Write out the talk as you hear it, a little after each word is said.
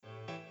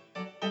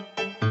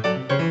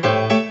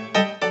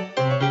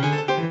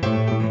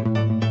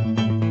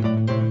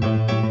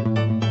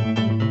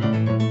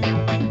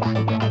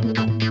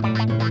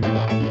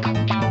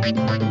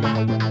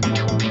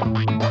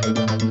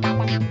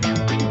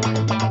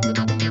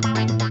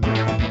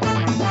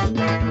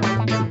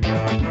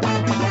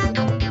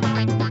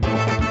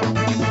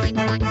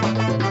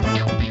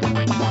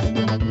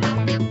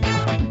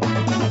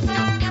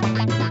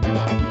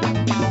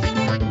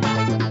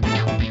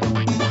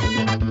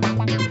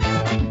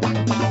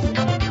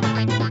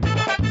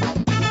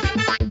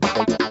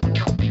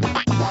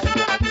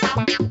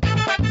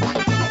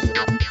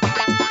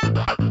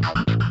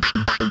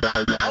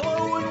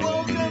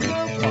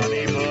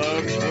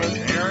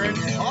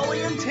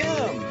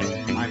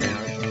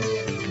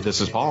This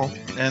is Paul.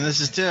 And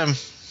this is Tim.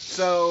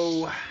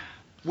 So,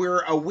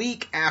 we're a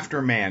week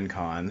after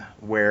ManCon,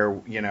 where,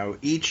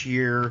 each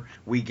year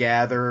we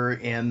gather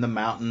in the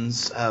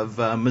mountains of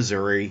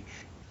Missouri,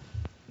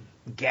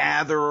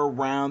 gather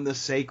around the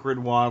sacred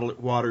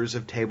waters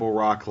of Table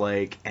Rock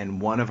Lake,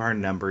 and one of our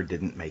number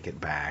didn't make it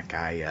back.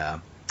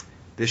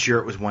 This year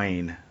it was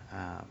Wayne.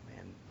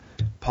 And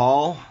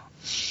Paul,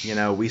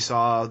 we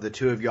saw the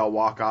two of y'all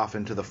walk off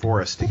into the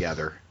forest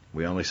together.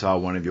 We only saw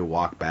one of you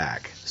walk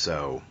back,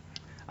 so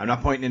I'm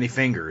not pointing any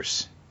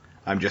fingers.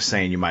 I'm just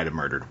saying you might have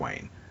murdered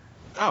Wayne.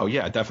 Oh,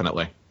 yeah,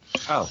 definitely.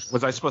 Oh,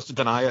 was I supposed to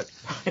deny it?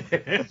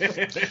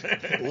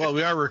 Well,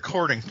 we are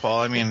recording,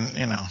 Paul. I mean,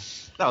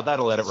 No,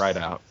 that'll let it right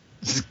out.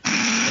 Just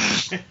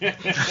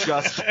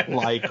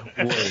like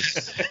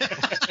words.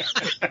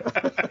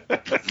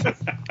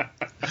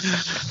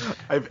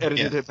 I've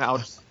edited him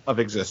out of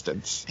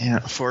existence. Yeah,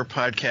 4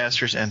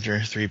 podcasters enter,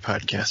 3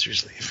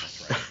 podcasters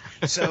leave. Right.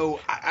 So,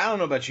 I don't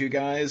know about you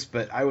guys,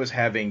 but I was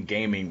having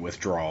gaming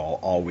withdrawal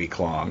all week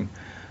long.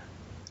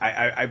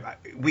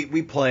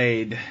 We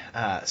played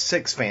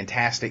 6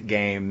 fantastic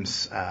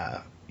games.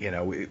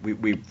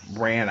 We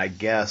ran, I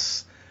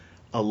guess,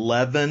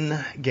 11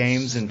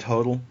 games in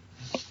total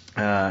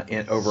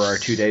over our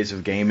 2 days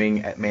of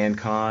gaming at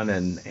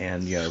ManCon,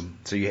 and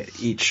so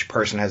each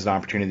person has an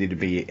opportunity to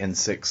be in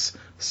 6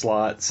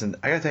 slots. And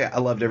I gotta tell you, I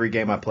loved every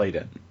game I played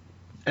in.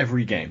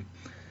 Every game.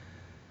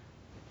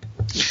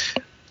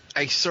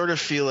 I sort of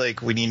feel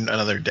like we need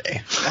another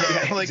day.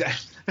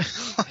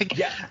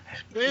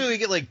 Maybe we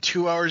get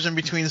 2 hours in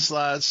between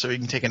slots so we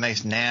can take a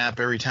nice nap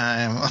every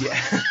time.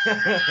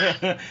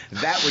 Yeah.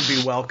 That would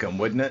be welcome,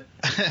 wouldn't it?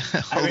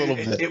 A little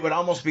bit. It would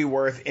almost be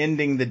worth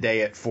ending the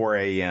day at 4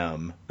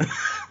 a.m.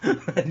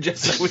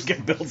 just so we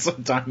can build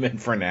some time in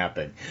for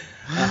napping.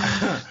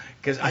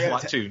 Because I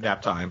want to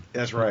nap time.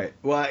 That's right.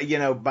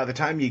 Well, by the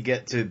time you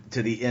get to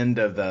the end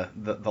of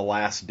the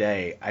last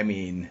day, I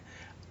mean,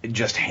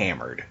 just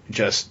hammered,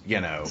 just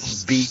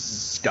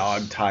beat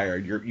dog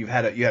tired. You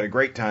had a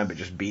great time, but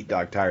just beat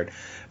dog tired.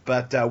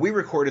 But we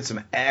recorded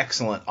some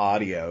excellent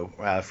audio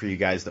for you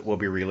guys that we'll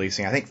be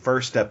releasing. I think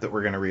first up that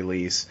we're going to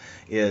release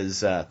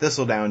is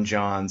Thistledown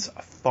John's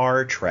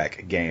Far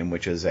Trek game,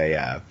 which is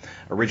a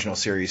original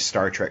series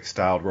Star Trek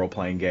styled role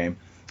playing game.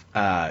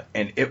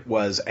 And it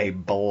was a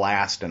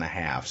blast and a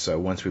half. So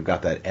once we've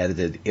got that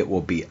edited, it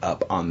will be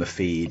up on the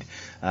feed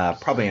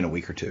probably in a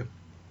week or two.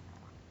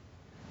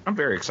 I'm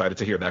very excited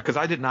to hear that, because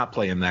I did not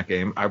play in that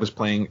game. I was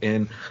playing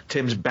in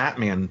Tim's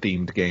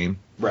Batman-themed game.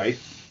 Right.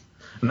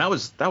 And that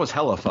was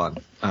hella fun.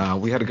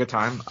 We had a good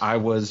time. I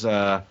was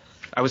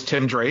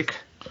Tim Drake.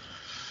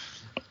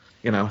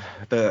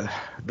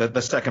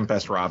 The second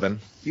best Robin.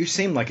 You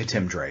seem like a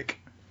Tim Drake.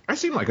 I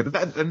seem like it,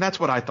 and that's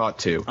what I thought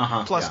too.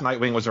 Plus, yeah.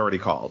 Nightwing was already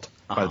called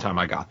by the time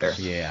I got there.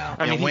 Yeah.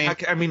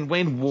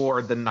 Wayne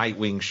wore the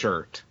Nightwing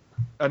shirt.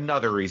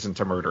 Another reason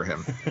to murder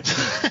him.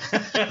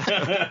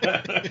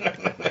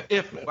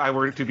 If I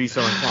were to be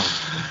so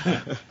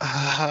inclined.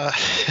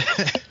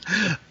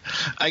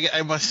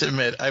 I must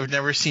admit, I've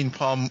never seen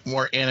Paul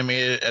more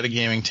animated at a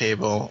gaming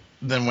table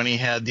than when he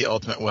had the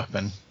ultimate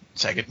weapon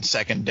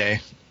second day.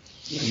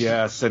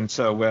 Yes, and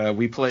so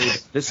we played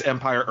this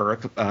Empire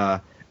Earth,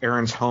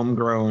 Aaron's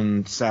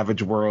homegrown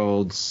Savage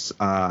Worlds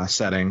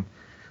setting,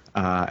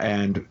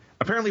 and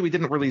apparently we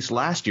didn't release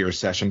last year's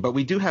session, but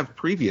we do have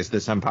previous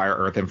This Empire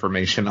Earth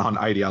information on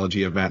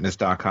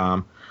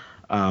ideologyofmadness.com,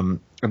 and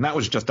that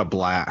was just a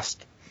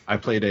blast. I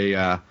played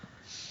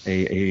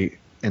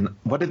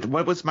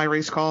what was my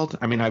race called?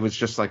 I mean, I was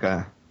just like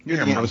a. You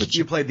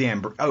played the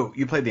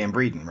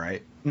Ambreeden,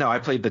 right? No, I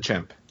played the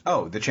chimp.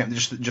 Oh, the chimp,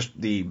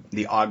 just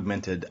the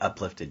augmented,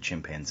 uplifted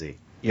chimpanzee.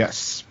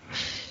 Yes.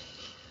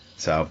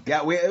 So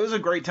yeah, it was a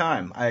great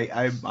time.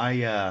 I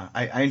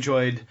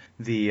enjoyed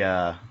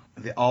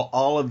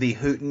all of the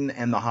hootin'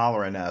 and the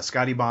hollerin'.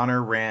 Scotty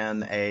Bonner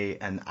ran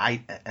an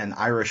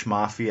Irish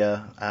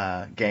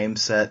mafia game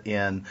set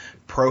in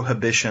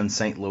Prohibition,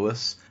 St.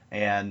 Louis,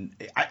 and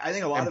I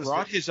think a lot of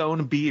brought his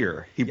own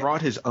beer. He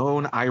brought his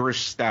own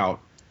Irish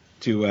stout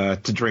to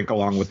drink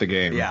along with the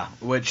game. Yeah,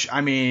 which I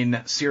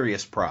mean,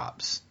 serious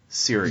props.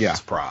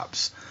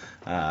 Props.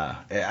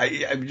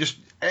 I just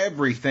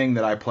everything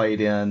that I played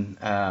in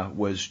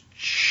was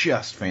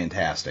just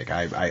fantastic.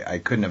 I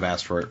couldn't have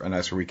asked for a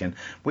nicer weekend.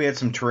 We had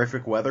some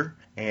terrific weather,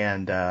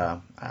 and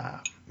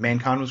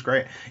ManCon was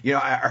great.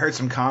 I heard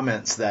some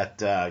comments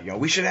that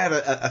we should have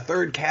a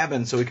third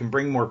cabin so we can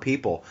bring more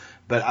people.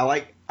 But I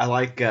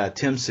like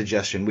Tim's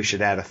suggestion. We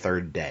should add a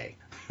third day.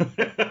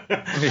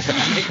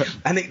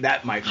 I think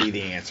that might be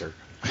the answer.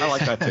 I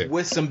like that too.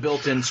 With some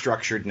built-in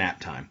structured nap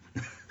time.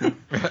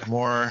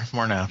 More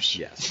naps.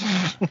 Yes.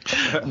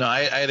 No,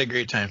 I had a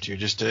great time too,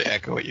 just to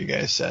echo what you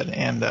guys said.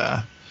 And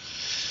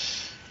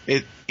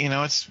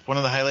it's one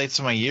of the highlights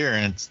of my year,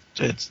 and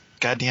it's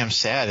goddamn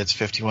sad. It's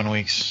 51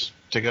 weeks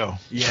to go.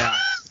 Yeah.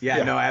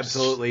 Yeah, no,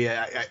 absolutely.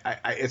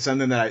 It's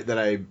something that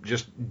I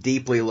just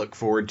deeply look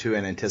forward to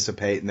and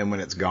anticipate, and then when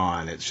it's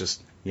gone, it's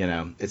just,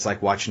 it's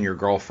like watching your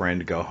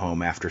girlfriend go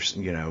home after,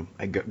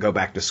 go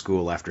back to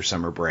school after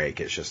summer break.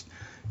 It's just,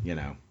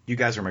 You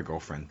guys are my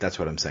girlfriend. That's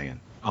what I'm saying.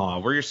 Oh,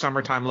 we're your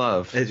summertime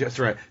love. That's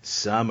right.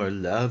 Summer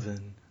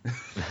lovin'.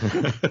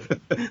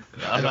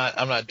 I'm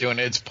not doing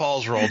it. It's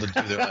Paul's role to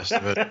do the rest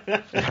of it.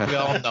 We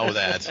all know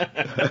that.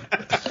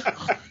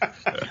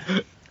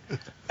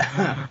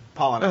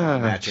 Paul and I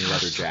have matching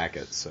leather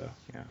jackets, so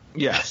yeah.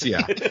 Yes,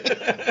 yeah.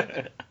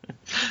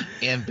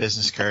 And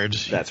business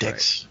cards. That's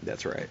dicks. right.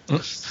 That's right.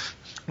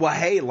 Well,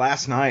 hey,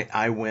 last night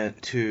I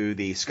went to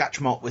the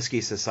Scotch Malt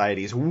Whiskey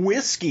Society's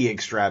Whiskey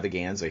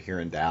Extravaganza here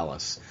in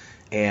Dallas.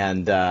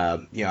 And, I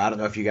don't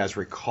know if you guys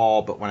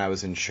recall, but when I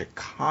was in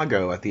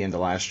Chicago at the end of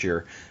last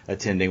year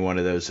attending one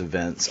of those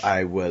events,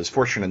 I was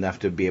fortunate enough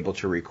to be able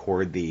to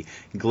record the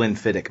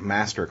Glenfiddich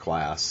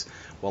Masterclass.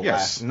 Well, Yes.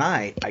 last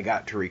night I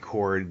got to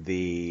record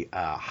the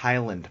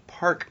Highland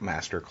Park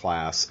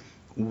Masterclass,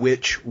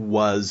 which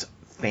was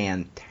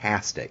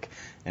fantastic.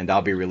 And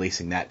I'll be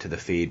releasing that to the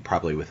feed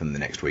probably within the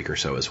next week or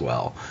so as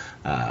well.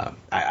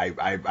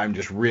 I'm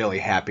just really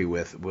happy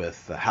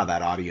with how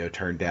that audio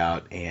turned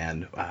out,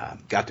 and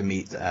got to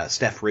meet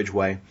Steph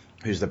Ridgway,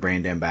 who's the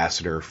brand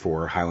ambassador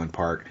for Highland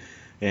Park,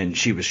 and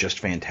she was just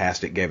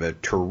fantastic. Gave a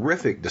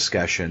terrific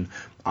discussion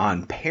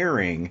on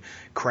pairing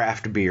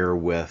craft beer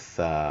with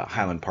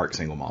Highland Park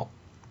single malt.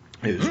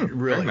 It was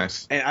really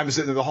nice. And I was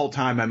sitting there the whole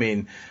time. I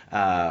mean,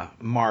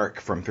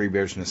 Mark from Three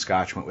Beers and a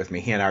Scotch went with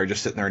me. He and I were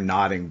just sitting there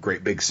nodding,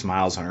 great big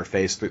smiles on our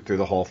face through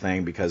the whole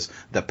thing because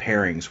the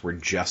pairings were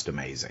just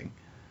amazing.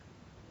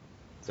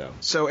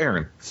 So,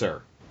 Aaron,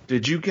 Sir,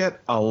 did you get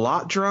a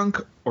lot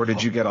drunk or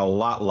did you get a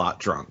lot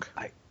drunk?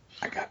 I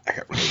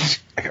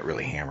got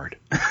really hammered.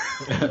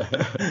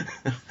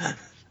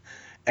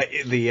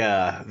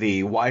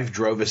 The wife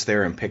drove us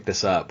there and picked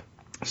us up,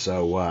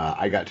 so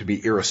I got to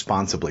be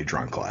irresponsibly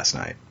drunk last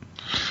night.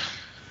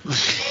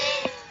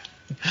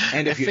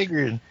 And I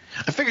figured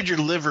your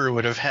liver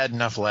would have had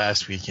enough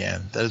last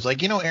weekend. That was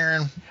like,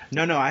 Aaron.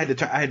 No, I had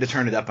to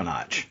turn it up a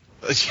notch.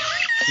 Oh,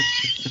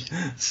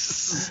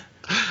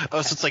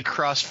 so it's like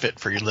CrossFit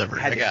for your liver.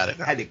 I got it.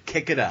 Had to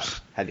kick it up.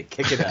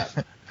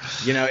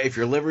 If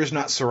your liver's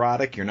not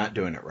cirrhotic, you're not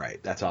doing it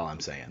right. That's all I'm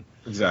saying.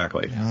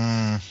 Exactly.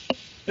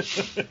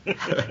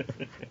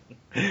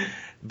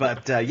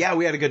 But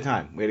we had a good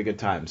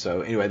time.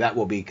 So anyway, that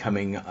will be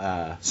coming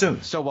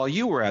soon. So while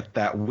you were at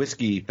that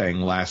whiskey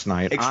thing last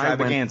night,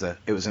 Extravaganza.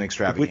 It was an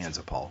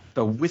extravaganza, Paul.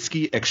 The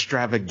whiskey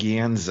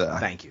extravaganza.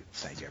 Thank you.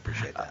 I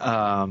appreciate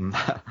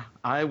that.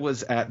 I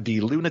was at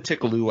the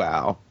Lunatic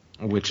Luau,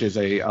 which is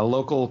a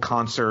local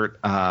concert.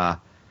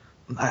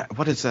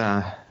 What is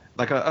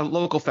like a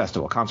local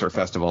festival, concert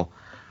festival.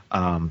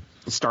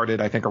 Started,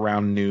 I think,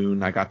 around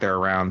noon. I got there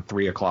around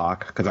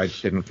 3:00 because I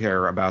didn't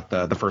care about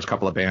the first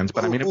couple of bands.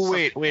 But I mean,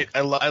 wait! I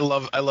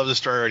love the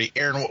story already.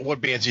 Aaron, what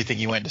bands do you think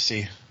you went to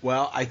see?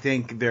 Well, I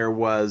think there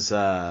was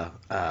I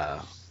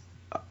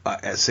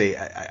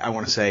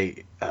want to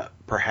say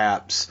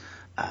perhaps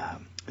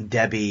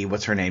Debbie.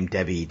 What's her name?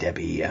 Debbie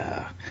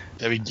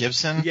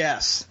Gibson.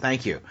 Yes,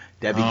 thank you,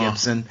 Debbie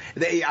Gibson.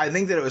 I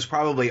think that it was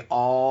probably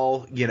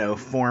all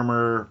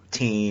former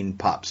teen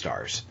pop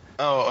stars.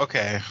 Oh,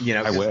 okay.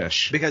 I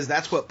wish. Because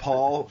that's what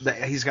Paul,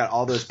 he's got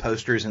all those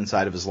posters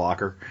inside of his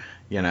locker,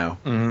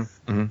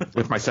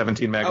 With my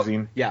 17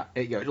 magazine. Oh, yeah,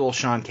 a little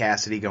Sean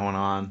Cassidy going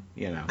on,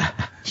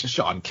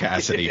 Sean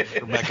Cassidy.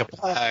 Rebecca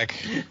Black.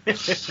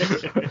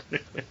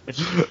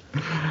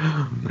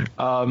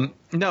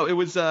 No, it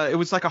was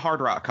like a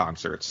hard rock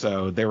concert.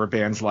 So there were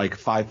bands like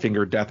Five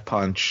Finger Death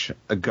Punch,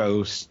 A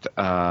Ghost,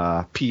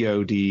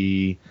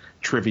 POD,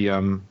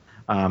 Trivium.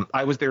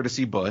 I was there to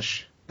see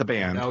Bush. The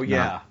band. Oh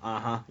yeah,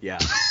 yeah.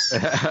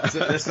 So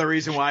that's the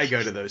reason why I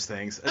go to those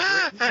things.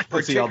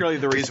 Particularly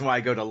the reason why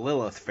I go to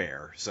Lilith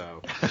Fair.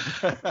 So.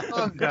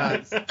 Oh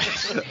God.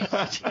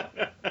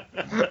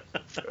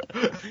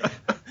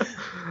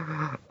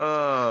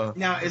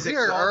 Now is it? We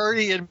are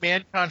already in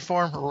ManCon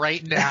form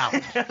right now.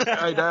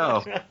 I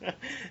know.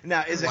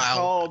 Now is it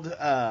called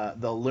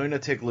the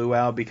Lunatic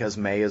Luau because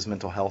May is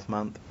Mental Health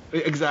Month?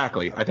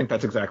 Exactly. I think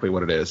that's exactly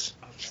what it is.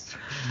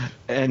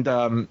 And,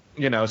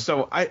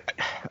 so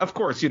of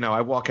course,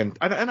 I walk in,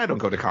 and I don't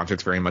go to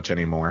concerts very much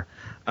anymore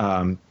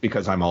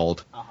because I'm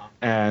old.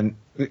 And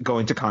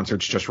going to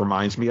concerts just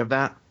reminds me of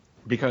that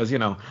because,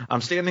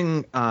 I'm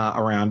standing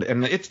around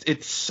and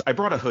I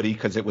brought a hoodie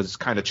because it was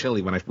kind of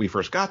chilly when we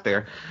first got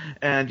there.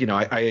 And,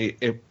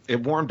 it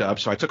warmed up.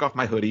 So I took off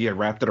my hoodie and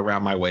wrapped it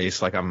around my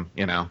waist like I'm,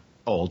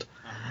 old.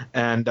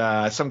 And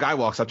some guy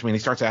walks up to me and he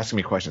starts asking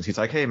me questions. He's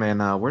like, "Hey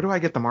man, where do I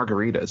get the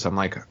margaritas?" I'm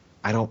like,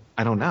 I don't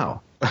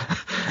know.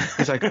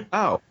 He's like,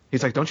 "Oh."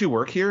 He's like, "Don't you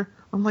work here?"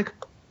 I'm like,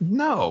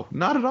 "No,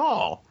 not at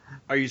all."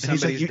 Are you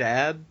somebody's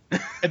dad?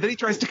 And then he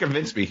tries to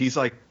convince me. He's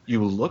like,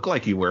 "You look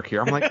like you work here."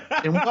 I'm like,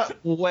 "In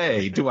what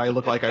way do I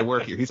look like I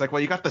work here?" He's like,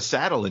 "Well, you got the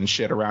saddle and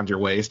shit around your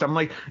waist." I'm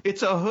like,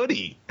 "It's a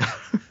hoodie."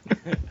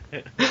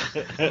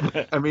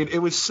 I mean, it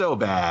was so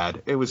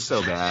bad. That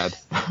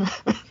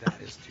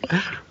is too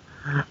bad.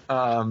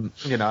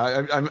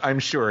 I'm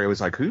sure it was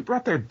like, who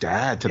brought their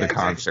dad to the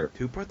concert?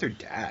 Who brought their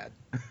dad?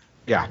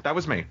 Yeah, that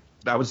was me.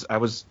 I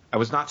was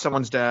not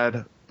someone's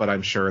dad, but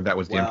I'm sure that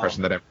was the Well,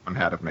 impression that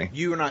everyone had of me.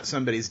 You are not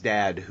somebody's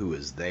dad who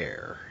was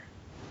there.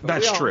 But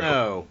That's we all true.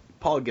 know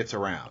Paul gets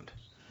around.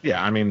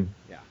 Yeah, I mean,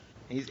 Yeah,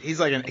 he's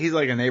like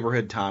a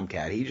neighborhood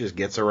tomcat. He just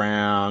gets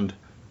around,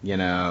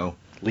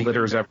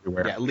 litters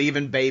everywhere. Yeah,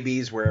 leaving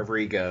babies wherever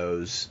he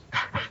goes.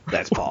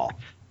 That's Paul.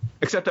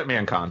 Except at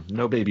ManCon.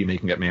 No baby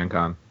making at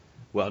ManCon.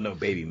 Well, no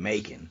baby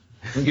making.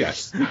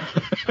 Yes.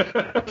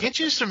 Can't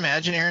you just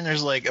imagine, Aaron?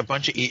 There's like a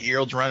bunch of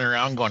 8-year-olds running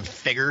around going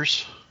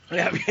figures.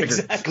 Yeah,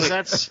 exactly.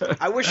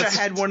 I wish I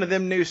had one of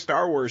them new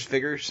Star Wars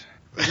figures.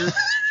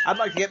 I'd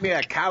like to get me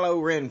a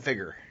Kylo Ren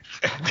figure.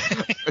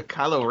 A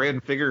Kylo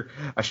Ren figure.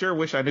 I sure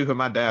wish I knew who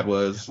my dad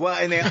was. Well,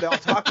 and they all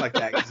talk like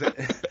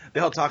that.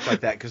 They all talk like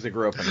that because they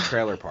grew up in a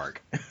trailer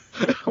park.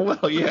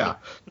 Well, yeah.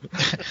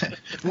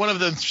 One of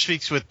them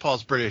speaks with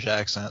Paul's British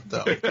accent,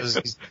 though,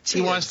 because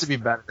he wants to be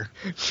better.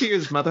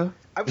 Cheers, mother.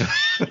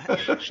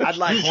 I'd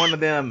like one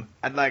of them.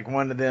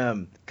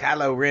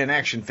 Kylo Ren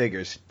action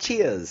figures.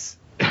 Cheers.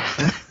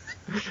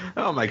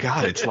 Oh my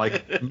God! It's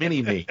like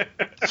mini me.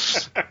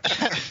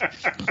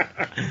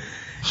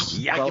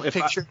 Yeah, I can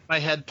picture it in my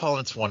head, Paul,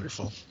 and it's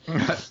wonderful.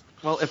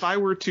 Well, if I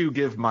were to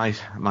give my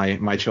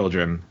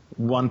children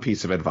one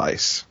piece of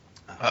advice,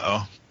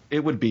 Uh-oh.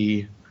 it would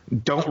be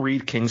don't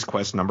read King's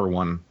Quest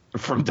 #1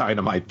 from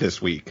Dynamite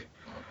this week.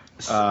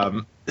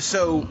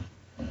 So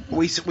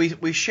we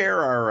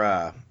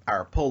share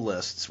our pull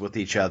lists with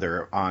each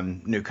other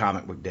on New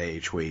Comic Book Day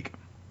each week,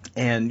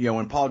 and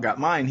when Paul got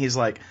mine, he's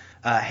like,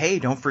 "Hey,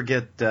 don't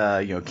forget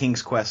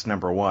King's Quest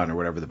 #1 or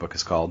whatever the book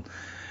is called."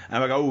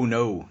 And I'm like, "Oh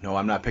no,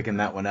 I'm not picking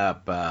that one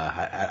up.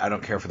 I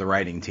don't care for the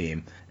writing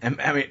team."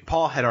 And I mean,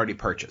 Paul had already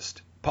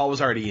purchased. Paul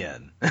was already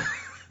in.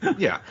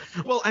 Yeah.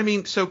 Well, I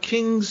mean, so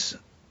King's.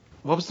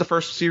 What was the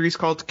first series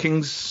called?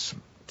 King's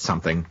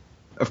something.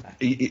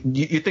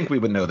 You think we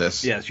would know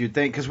this? Yes, you'd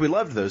think, because we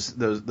loved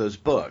those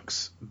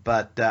books.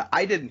 But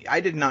I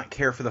did not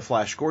care for the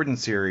Flash Gordon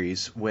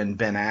series when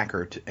Ben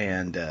Acker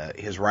and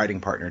his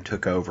writing partner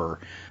took over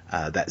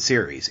that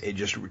series. It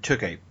just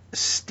took a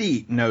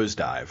steep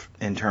nosedive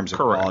in terms of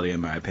quality,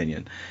 in my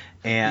opinion.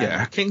 And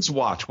yeah, King's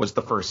Watch was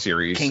the first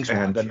series,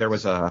 and then there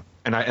was and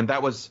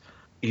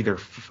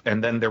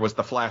then there was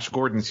the Flash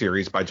Gordon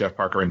series by Jeff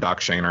Parker and Doc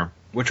Shaner,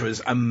 which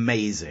was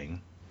amazing.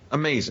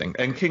 Amazing.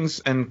 And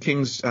King's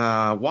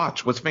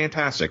Watch was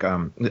fantastic.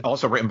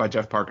 Also written by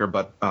Jeff Parker,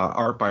 but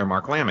art by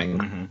Mark Lamming.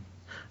 Mm-hmm.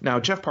 Now,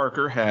 Jeff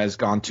Parker has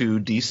gone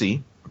to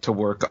DC to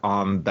work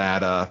on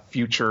that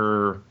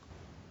future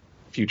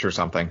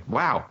something.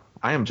 Wow.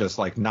 I am just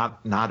like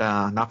not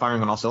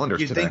firing on all cylinders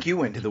You'd today. think you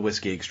went to the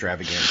whiskey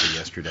extravaganza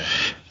yesterday.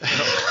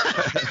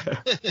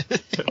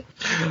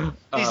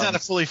 He's not a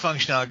fully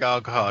functional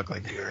alcoholic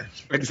like you are.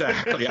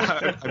 Exactly.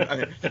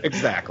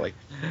 Exactly.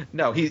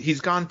 No,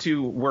 he's gone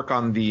to work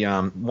on the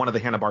one of the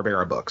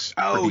Hanna-Barbera books.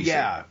 Oh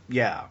yeah.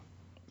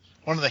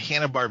 One of the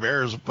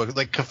Hanna-Barbera's books,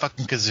 like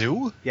fucking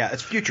Kazoo? Yeah,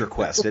 it's Future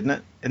Quest, isn't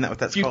it? Isn't that what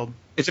that's called?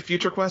 Is it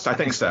Future Quest? I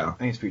think so. I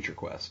think it's Future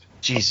Quest.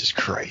 Jesus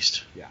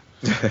Christ. Yeah.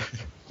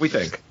 We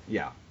think.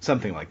 Yeah,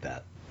 something like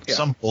that. Yeah.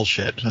 Some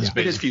bullshit.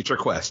 It is Future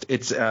Quest.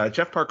 It's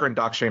Jeff Parker and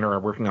Doc Shaner are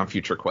working on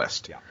Future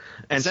Quest. Yeah.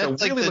 And is that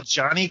so like really the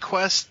Johnny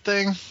Quest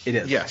thing? It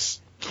is.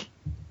 Yes.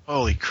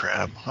 Holy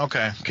crap.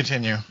 Okay,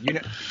 continue.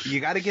 You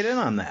got to get in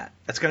on that.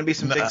 That's going to be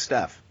some big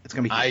stuff. It's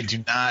going to be huge. I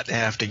do not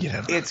have to get in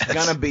on It's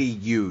going to be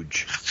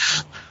huge.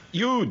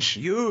 Huge.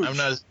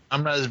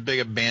 I'm not as big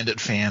a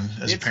Bandit fan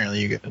as apparently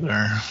you guys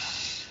are.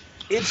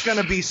 It's going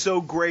to be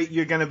so great,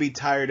 you're going to be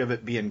tired of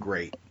it being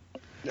great.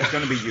 It's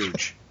going to be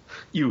huge.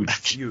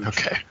 Huge.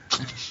 Okay.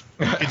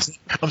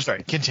 I'm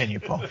sorry. Continue,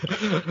 Paul.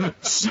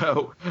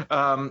 So,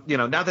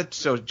 now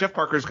that Jeff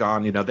Parker's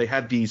gone, they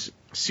had these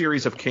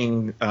series of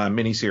King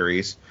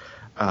miniseries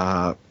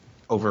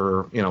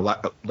over,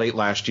 late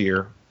last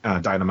year.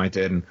 Dynamite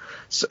did. And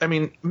so, I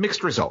mean,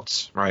 mixed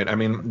results, right? I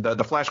mean,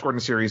 the Flash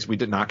Gordon series we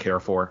did not care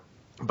for,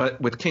 but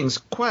with King's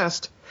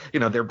Quest,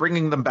 they're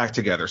bringing them back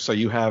together. So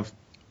you have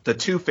the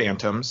two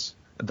Phantoms.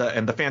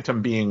 The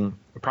Phantom being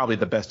probably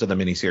the best of the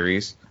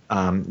miniseries.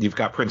 You've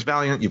got Prince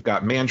Valiant, you've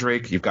got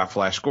Mandrake, you've got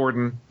Flash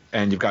Gordon,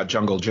 and you've got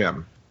Jungle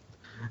Jim.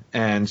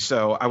 And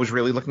so I was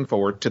really looking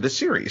forward to this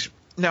series.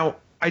 Now,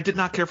 I did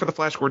not care for the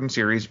Flash Gordon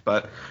series,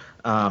 but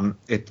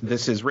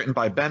this is written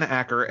by Ben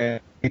Acker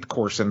and Nate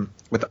Corson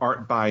with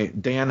art by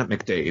Dan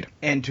McDade.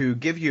 And to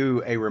give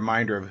you a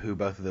reminder of who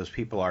both of those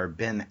people are,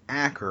 Ben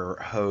Acker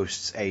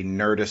hosts a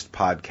Nerdist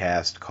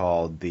podcast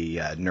called the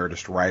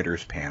Nerdist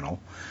Writers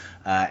Panel.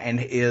 And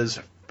is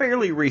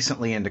fairly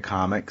recently into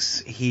comics.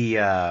 He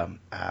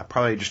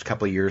probably just a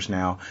couple of years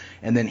now.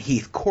 And then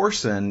Heath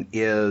Corson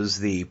is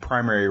the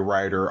primary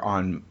writer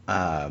on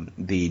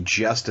the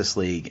Justice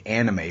League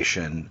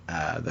animation,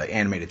 the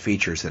animated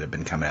features that have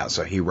been coming out.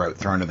 So he wrote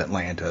Throne of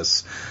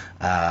Atlantis,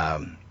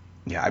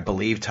 I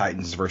believe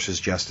Titans versus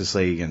Justice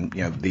League, and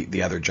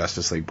the other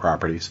Justice League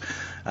properties.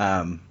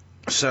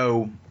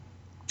 So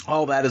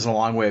all that is a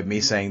long way of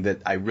me saying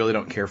that I really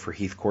don't care for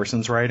Heath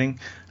Corson's writing,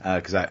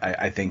 because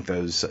I think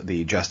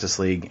the Justice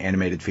League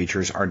animated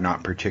features are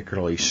not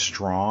particularly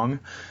strong,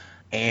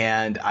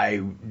 and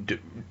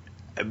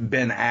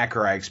Ben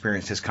Acker, I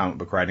experienced his comic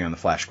book writing on the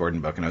Flash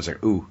Gordon book, and I was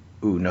like, ooh,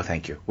 no,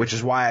 thank you. Which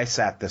is why I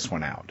sat this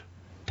one out.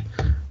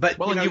 But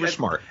you were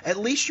smart. At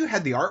least you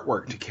had the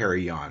artwork to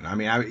carry on. I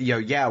mean,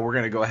 we're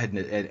going to go ahead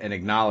and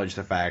acknowledge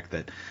the fact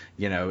that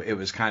it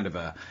was kind of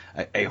a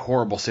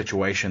horrible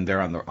situation there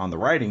on the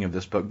writing of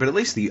this book. But at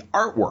least the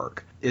artwork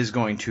is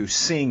going to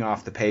sing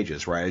off the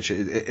pages, right?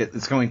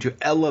 It's going to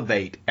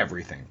elevate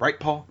everything, right,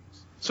 Paul?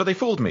 So they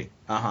fooled me.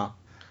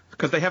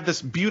 Because they have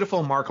this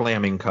beautiful Mark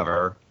Lamming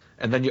cover,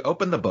 and then you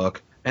open the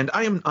book, and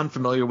I am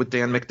unfamiliar with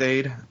Dan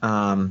McDade,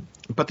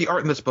 but the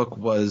art in this book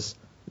was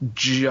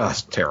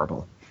just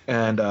terrible.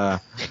 And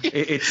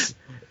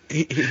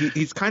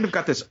he's kind of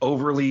got this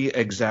overly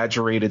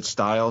exaggerated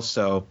style,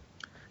 so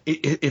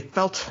it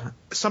felt,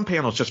 some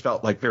panels just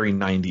felt like very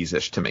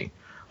 90s-ish to me.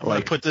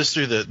 I put this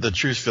through the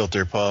truth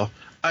filter, Paul.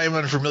 I am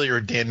unfamiliar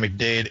with Dan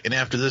McDade, and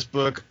after this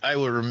book, I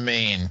will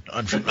remain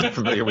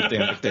unfamiliar with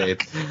Dan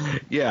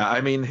McDade. Yeah,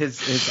 I mean,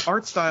 his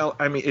art style,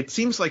 I mean, it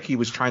seems like he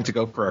was trying to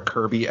go for a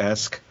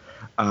Kirby-esque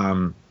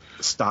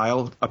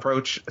stylistic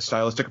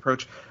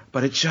approach,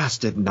 but it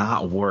just did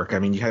not work. I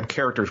mean, you had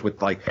characters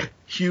with like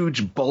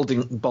huge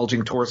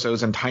bulging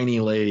torsos and tiny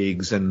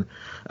legs, and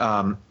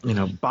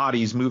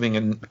bodies moving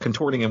and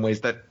contorting in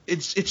ways that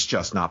it's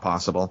just not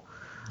possible.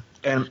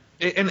 And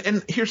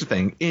here's the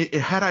thing: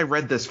 had I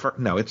read this,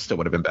 no, it still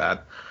would have been bad.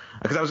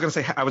 Because I was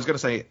gonna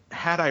say,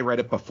 had I read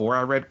it before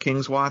I read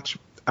King's Watch,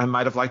 I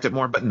might have liked it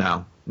more. But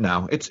no,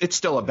 it's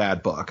still a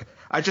bad book.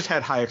 I just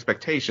had high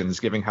expectations,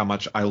 given how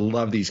much I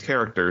love these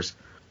characters.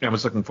 I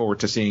was looking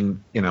forward to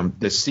seeing,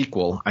 this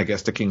sequel, I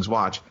guess, to King's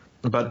Watch.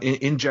 But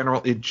in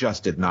general, it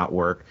just did not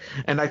work.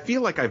 And I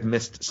feel like I've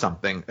missed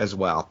something as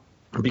well,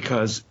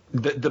 because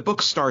the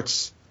book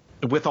starts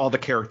with all the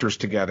characters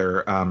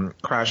together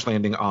crash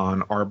landing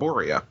on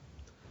Arborea.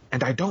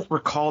 And I don't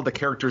recall the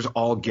characters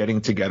all getting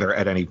together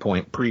at any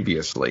point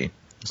previously.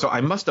 So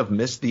I must have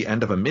missed the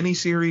end of a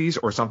miniseries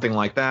or something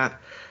like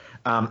that.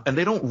 And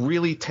they don't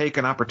really take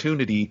an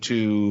opportunity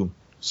to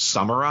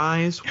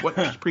summarize what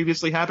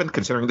previously happened,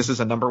 considering this is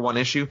a #1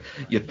 issue.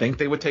 You'd think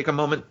they would take a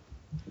moment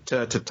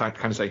to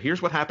kind of say,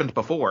 here's what happened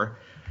before.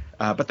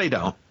 But they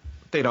don't.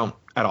 They don't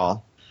at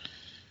all.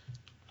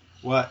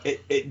 Well,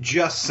 it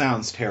just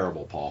sounds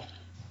terrible, Paul.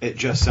 It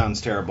just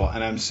sounds terrible.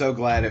 And I'm so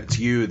glad it's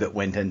you that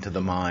went into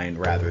the mine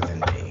rather than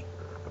me.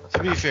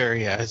 To be fair,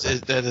 yeah,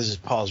 that is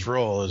Paul's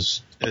role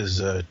as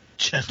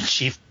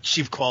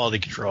chief quality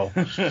control.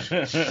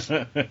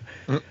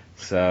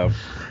 So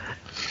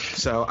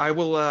I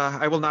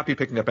will not be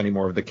picking up any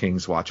more of the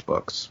King's Watch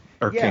books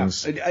or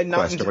King's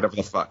Quest or whatever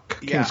the fuck.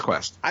 King's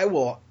Quest. I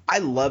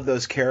love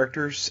those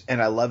characters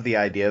and I love the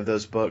idea of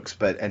those books,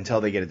 but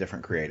until they get a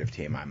different creative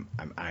team,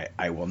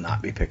 I will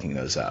not be picking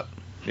those up.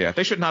 Yeah,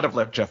 they should not have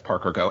let Jeff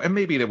Parker go, and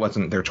maybe it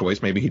wasn't their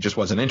choice. Maybe he just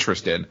wasn't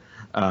interested.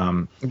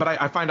 But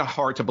I find it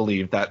hard to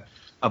believe that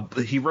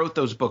he wrote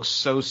those books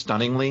so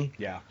stunningly.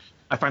 Yeah.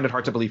 I find it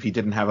hard to believe he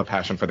didn't have a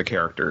passion for the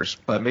characters,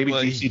 but maybe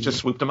DC just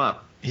swooped him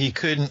up. He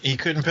couldn't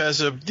pass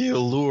up the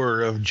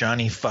allure of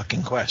Johnny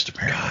fucking Quest.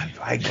 Apparently, God,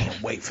 I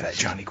can't wait for that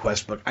Johnny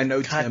Quest book. I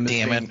know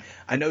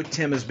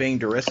Tim is being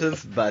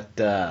derisive, but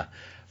I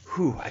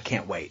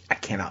can't wait. I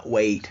cannot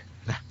wait.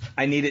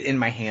 I need it in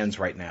my hands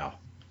right now.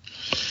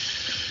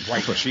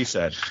 Right, what she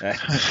said.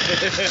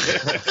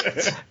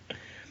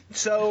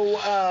 So,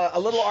 a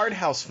little art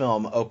house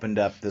film opened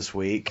up this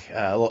week,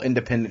 a little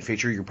independent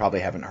feature. You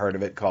probably haven't heard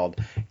of it,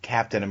 called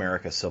Captain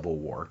America: Civil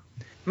War.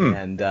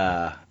 And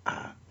was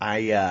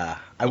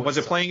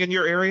it playing in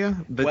your area?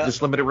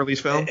 This limited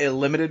release film? A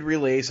limited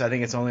release. I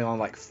think it's only on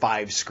like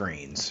 5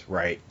 screens,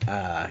 right?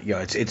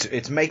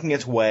 It's making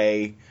its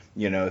way,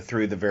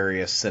 through the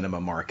various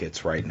cinema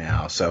markets right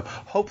now. So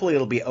hopefully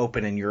it'll be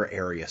open in your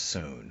area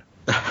soon.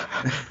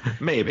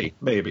 Maybe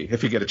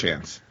if you get a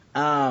chance.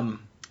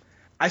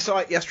 I saw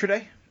it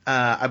yesterday.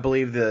 I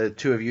believe the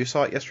two of you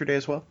saw it yesterday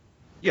as well.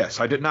 Yes,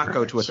 I did not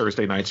go to a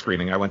Thursday night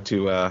screening. I went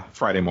to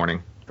Friday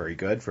morning. Very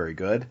good, very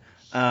good.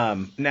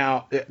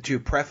 Now, to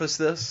preface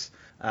this,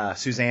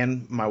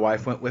 Suzanne, my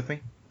wife, went with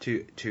me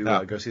to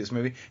go see this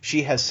movie.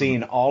 She has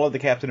seen all of the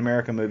Captain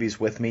America movies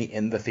with me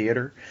in the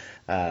theater.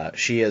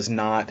 She is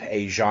not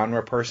a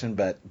genre person,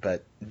 but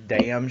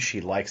damn,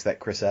 she likes that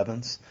Chris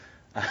Evans.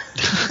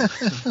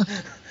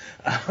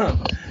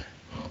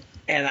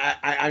 And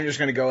I'm just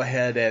going to go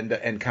ahead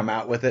and come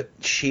out with it.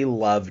 She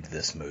loved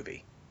this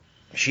movie.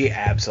 She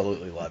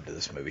absolutely loved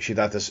this movie. She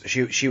thought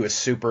she was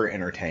super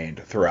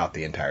entertained throughout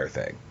the entire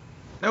thing.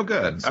 Oh,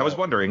 good. So, I was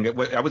wondering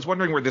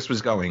where this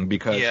was going,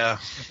 because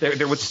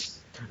there was.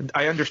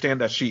 I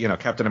understand that she,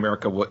 Captain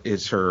America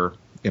is her,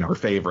 her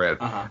favorite,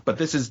 but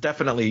this is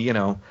definitely,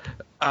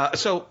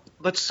 So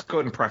let's go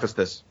ahead and preface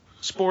this.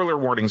 Spoiler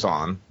warnings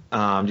on.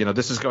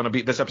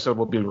 This episode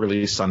will be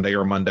released Sunday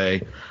or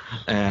Monday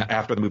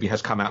after the movie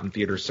has come out in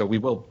theaters, so we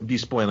will be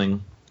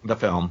spoiling the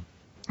film.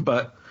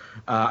 But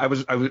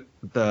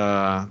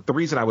the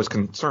reason I was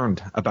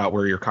concerned about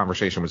where your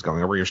conversation was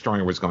going, or where your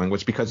story was going,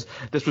 was because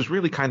this was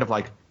really kind of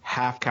like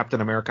half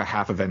Captain America,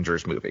 half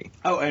Avengers movie.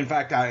 Oh, in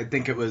fact, I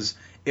think it was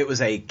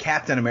a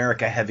Captain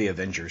America heavy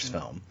Avengers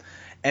film.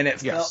 and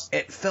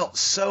it felt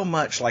so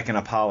much like an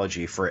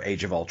apology for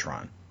Age of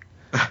Ultron.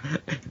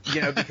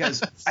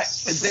 Because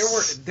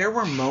there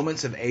were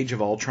moments of Age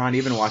of Ultron,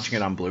 even watching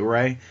it on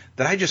Blu-ray,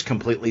 that I just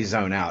completely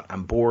zone out.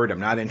 I'm bored.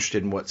 I'm not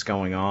interested in what's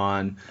going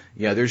on.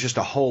 There's just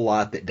a whole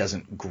lot that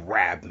doesn't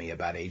grab me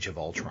about Age of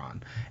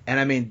Ultron.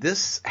 And I mean,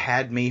 this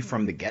had me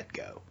from the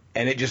get-go,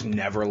 and it just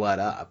never let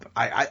up.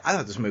 I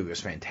thought this movie was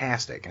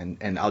fantastic,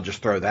 and I'll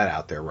just throw that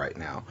out there right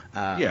now.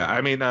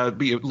 I mean,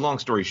 long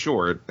story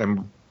short,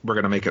 and we're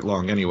gonna make it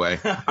long anyway.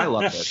 I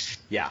loved it.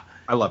 Yeah,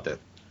 I loved it.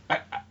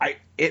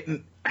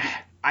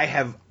 I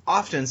have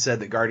often said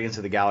that Guardians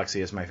of the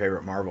Galaxy is my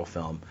favorite Marvel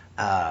film.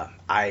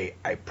 I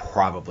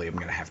probably am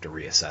going to have to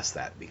reassess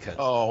that because.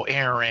 Oh,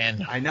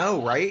 Aaron! I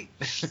know, right?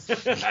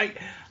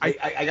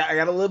 I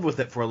got to live with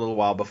it for a little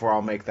while before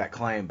I'll make that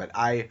claim. But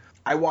I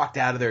walked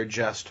out of there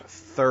just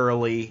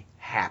thoroughly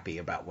happy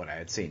about what I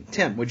had seen.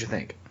 Tim, what'd you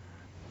think?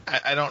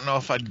 I don't know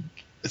if I'd.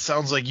 It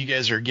sounds like you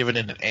guys are giving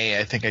it an A.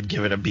 I think I'd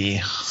give it a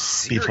B.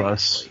 B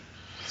plus.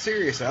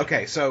 Seriously.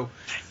 Okay, so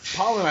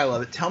Paul and I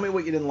love it. Tell me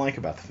what you didn't like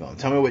about the film.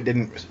 Tell me what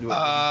didn't.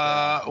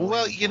 That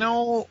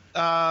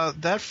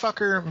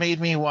fucker made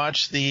me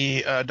watch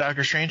the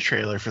Doctor Strange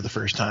trailer for the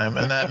first time,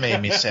 and that made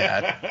me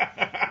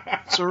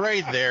sad. So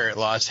right there, it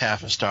lost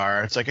half a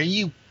star. It's like, are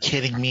you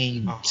kidding me?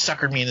 You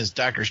suckered me in this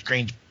Doctor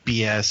Strange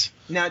BS.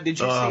 Now, did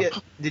you see it?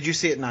 Did you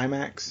see it in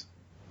IMAX?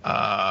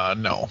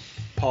 No.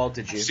 Paul,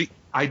 did you? See,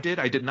 I did.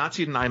 I did not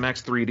see it in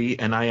IMAX 3D,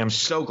 and I am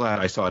so glad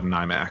I saw it in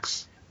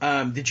IMAX.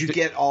 Did you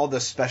get all the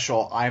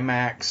special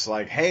IMAX,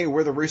 like, hey,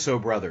 we're the Russo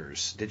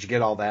brothers? Did you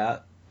get all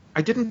that?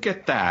 I didn't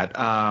get that.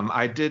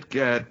 I did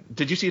get.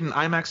 Did you see it in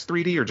IMAX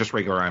 3D or just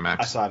regular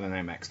IMAX? I saw it in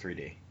IMAX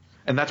 3D.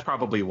 And that's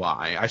probably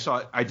why I saw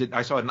it.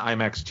 I saw it in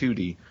IMAX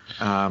 2D.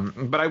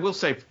 But I will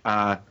say,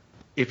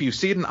 if you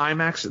see it in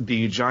IMAX,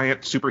 the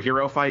giant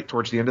superhero fight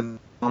towards the end of the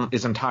film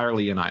is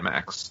entirely in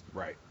IMAX.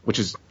 Right. Which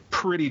is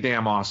pretty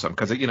damn awesome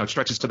because it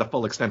stretches to the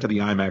full extent of the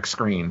IMAX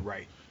screen.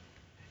 Right.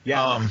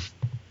 Yeah.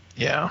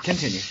 Yeah.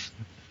 Continue.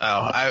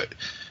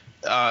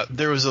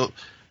 There was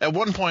at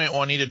one point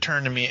Juanita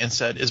turned to me and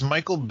said, "Is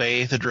Michael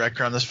Bay the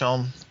director on this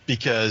film?"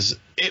 Because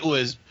it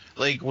was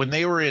like when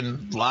they were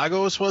in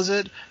Lagos,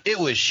 it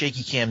was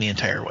shaky cam the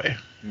entire way.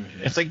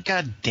 Mm-hmm. It's like,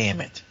 God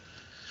damn it!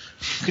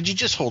 Could you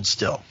just hold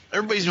still?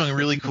 Everybody's doing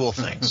really cool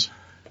things.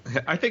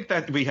 I think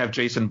that we have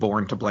Jason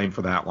Bourne to blame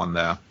for that one,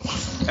 though.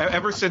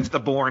 Ever since the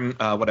Bourne,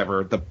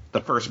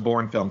 the first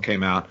Bourne film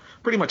came out,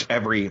 pretty much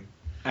every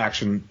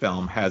action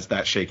film has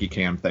that shaky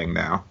cam thing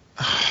now.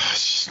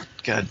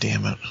 God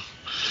damn it.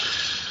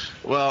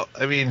 Well,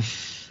 I mean,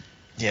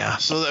 yeah.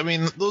 So I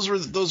mean, those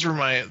were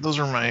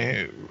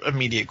my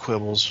immediate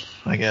quibbles,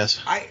 I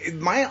guess.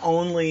 My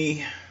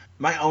only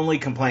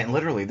complaint,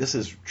 literally, this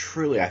is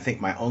truly, I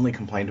think, my only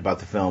complaint about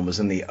the film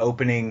was in the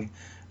opening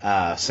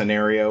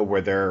scenario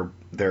where they're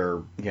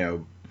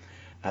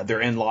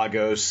in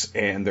Lagos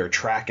and they're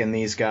tracking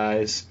these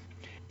guys.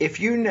 If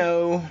you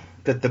know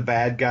that the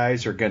bad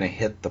guys are going to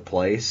hit the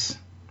place,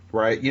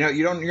 right?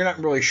 You're not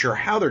really sure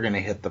how they're going to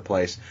hit the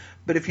place,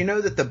 but if you know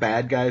that the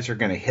bad guys are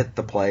going to hit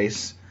the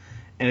place,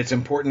 and it's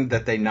important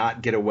that they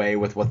not get away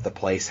with what the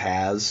place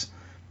has,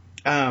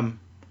 why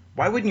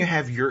wouldn't you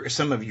have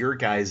some of your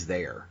guys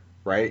there,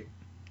 right,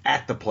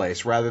 at the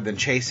place rather than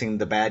chasing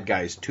the bad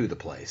guys to the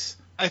place?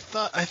 I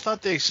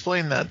thought they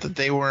explained that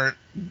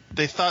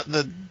they thought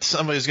that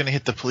somebody was going to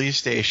hit the police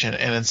station,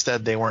 and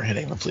instead they weren't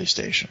hitting the police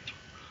station.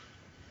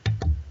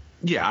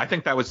 Yeah, I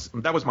think that was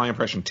my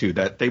impression too,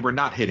 that they were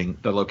not hitting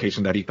the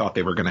location that he thought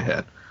they were going to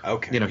hit.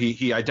 Okay.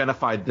 He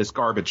identified this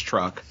garbage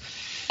truck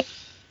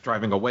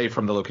driving away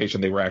from the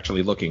location they were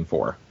actually looking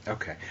for.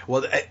 Okay.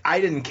 Well,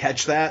 I didn't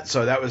catch that,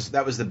 so that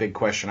was the big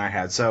question I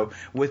had. So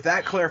with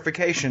that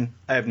clarification,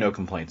 I have no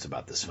complaints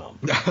about this film.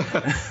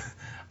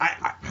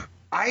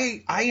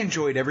 I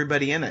enjoyed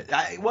everybody in it.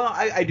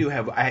 I do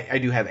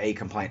have a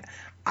complaint.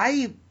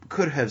 I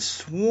could have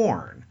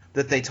sworn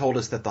that they told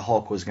us that the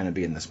Hulk was going to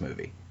be in this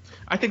movie.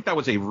 I think that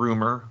was a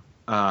rumor,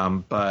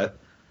 but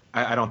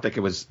I don't think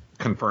it was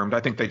confirmed. I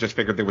think they just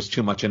figured there was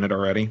too much in it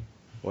already.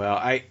 Well,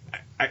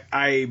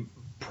 I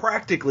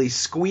practically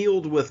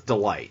squealed with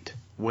delight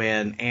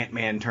when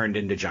Ant-Man turned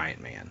into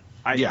Giant Man.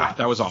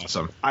 That was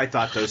awesome. I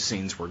thought those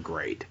scenes were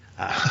great.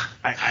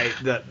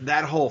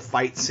 That whole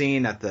fight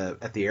scene at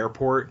the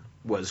airport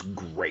was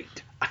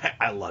great.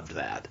 I loved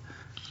that.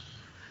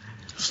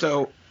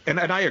 So, and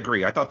I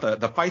agree. I thought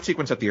the fight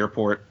sequence at the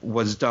airport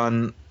was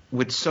done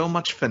with so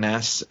much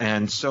finesse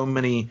and so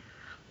many.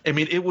 I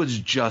mean, it was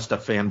just a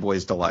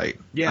fanboy's delight.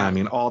 Yeah. I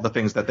mean, all the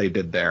things that they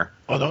did there.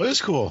 Oh no, it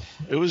was cool.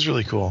 It was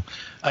really cool.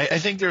 I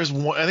think there's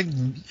one. I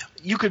think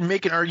you could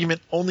make an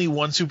argument only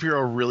one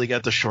superhero really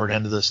got the short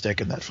end of the stick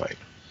in that fight.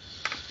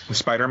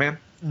 Spider-Man?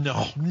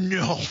 No,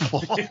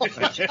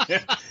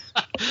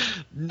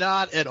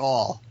 not at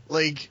all.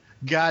 Like,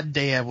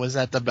 goddamn, was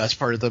that the best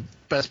part of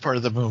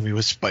the movie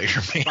was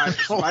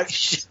Spider-Man?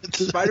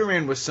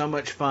 Spider-Man was so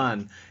much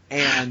fun,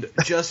 and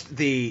just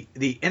the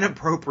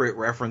inappropriate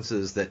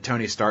references that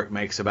Tony Stark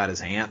makes about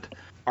his aunt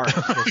are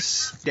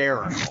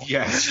hysterical.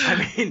 Yes,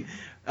 I mean,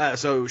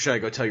 So should I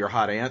go tell your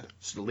hot aunt?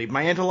 So leave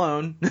my aunt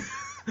alone.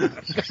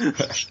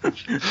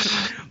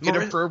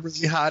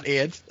 Inappropriately hot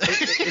aunt.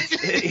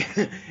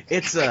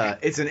 It's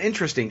an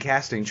interesting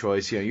casting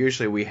choice.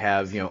 Usually we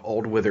have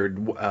old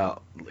withered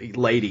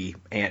lady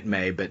Aunt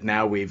May, but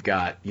now we've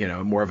got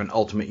more of an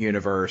Ultimate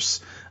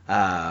Universe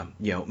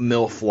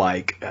MILF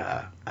like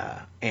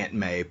Aunt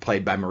May,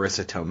 played by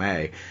Marissa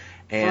Tomei.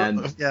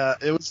 And yeah,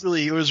 it was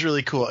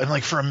really cool. And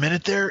like for a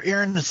minute there,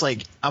 Aaron, it's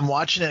like I'm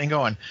watching it and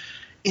going,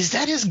 is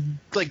that his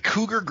like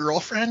cougar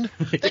girlfriend?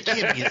 That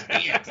can't be his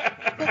aunt.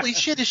 Holy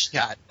shit, is she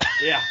hot?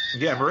 yeah,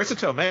 Marissa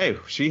Tomei.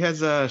 She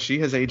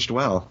has aged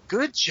well.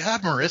 Good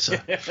job, Marissa.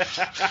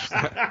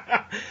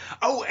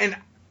 Oh, and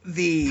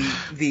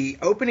the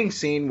opening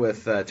scene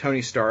with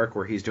Tony Stark,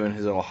 where he's doing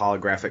his little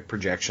holographic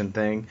projection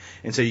thing,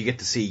 and so you get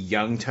to see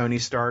young Tony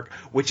Stark,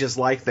 which is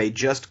like they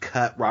just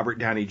cut Robert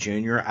Downey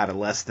Jr. out of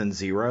Less Than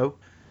Zero.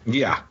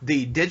 Yeah.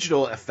 The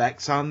digital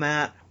effects on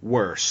that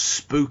were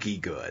spooky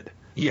good.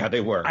 Yeah,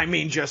 they were. I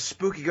mean, just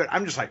spooky good.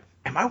 I'm just like,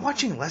 am I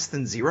watching Less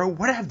Than Zero?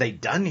 What have they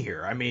done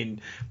here? I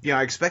mean,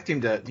 I expect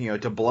him to,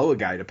 to blow a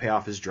guy to pay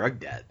off his drug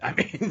debt. I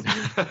mean,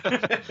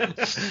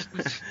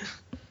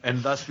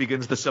 and thus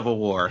begins the Civil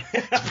War.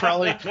 It's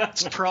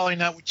probably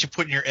not what you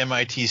put in your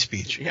MIT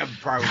speech. Yeah,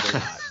 probably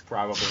not.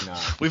 Probably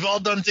not. We've all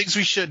done things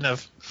we shouldn't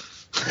have.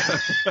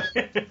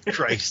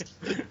 Christ.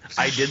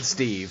 I did,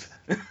 Steve.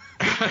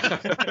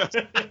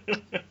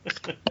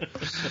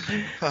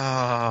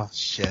 Oh,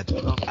 shit.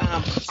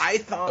 I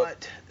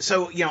thought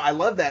so. I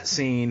love that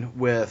scene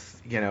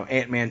with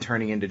Ant-Man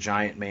turning into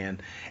Giant Man,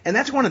 and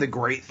that's one of the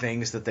great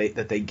things that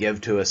they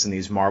give to us in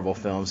these Marvel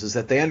films, is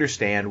that they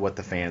understand what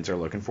the fans are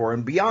looking for,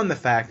 and beyond the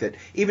fact that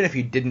even if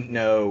you didn't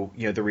know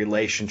the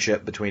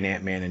relationship between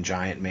Ant-Man and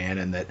Giant Man,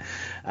 and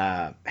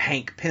that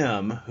Hank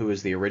Pym, who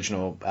is the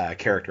original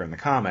character in the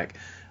comic,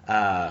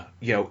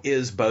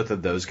 is both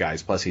of those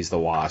guys, plus he's the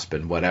Wasp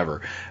and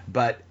whatever.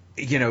 But,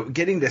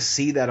 getting to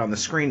see that on the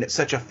screen, it's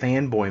such a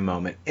fanboy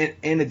moment,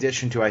 in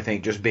addition to, I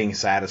think, just being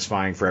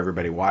satisfying for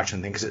everybody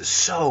watching things. It's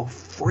so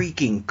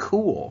freaking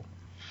cool.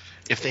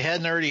 If they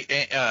hadn't already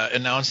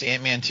announced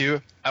Ant-Man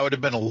 2, I would have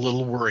been a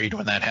little worried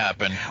when that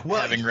happened,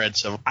 having read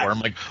Civil War. I'm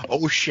like,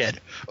 oh shit.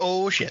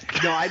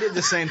 No, I did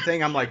the same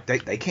thing. I'm like,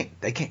 they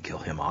can't kill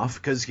him off,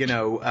 because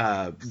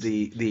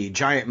the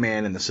Giant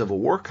Man in the Civil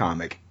War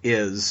comic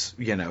is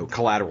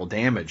collateral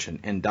damage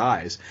and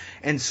dies,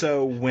 and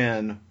so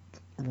when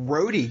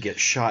Rhodey gets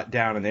shot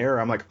down in the air,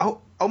 I'm like,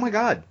 oh my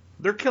god,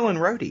 they're killing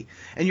Rhodey.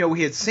 And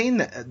we had seen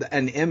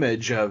an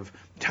image of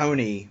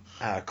Tony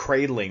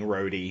cradling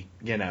Rhodey,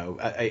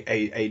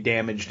 a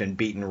damaged and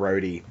beaten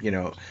Rhodey,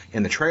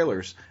 in the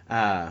trailers.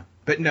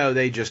 But no,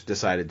 they just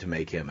decided to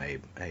make him a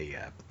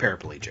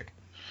paraplegic.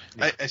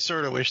 I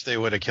sort of wish they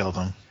would have killed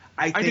him.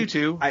 I do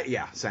too.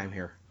 Yeah, same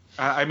here.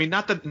 I mean,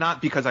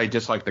 not because I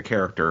dislike the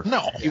character.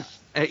 No.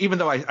 Even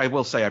though I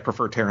will say I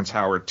prefer Terrence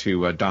Howard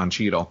to Don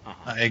Cheadle.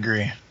 I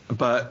agree.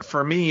 But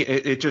for me,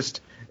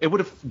 it would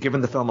have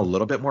given the film a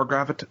little bit more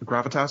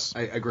gravitas.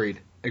 I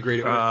agreed. It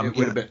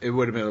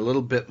would have been a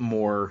little bit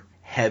more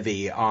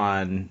heavy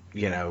on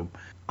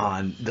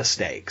on the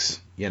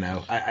stakes.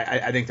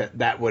 I think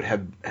that would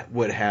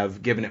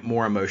have given it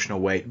more emotional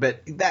weight.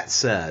 But that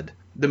said,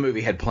 the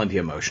movie had plenty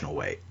of emotional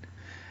weight.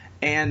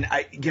 And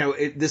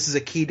this is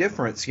a key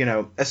difference.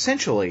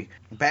 Essentially,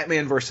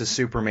 Batman versus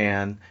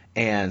Superman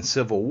and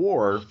Civil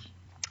War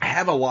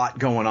have a lot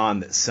going on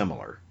that's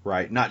similar,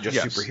 right? Not just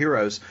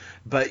superheroes,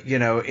 but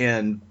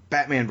in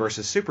Batman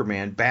versus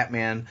Superman,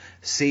 Batman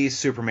sees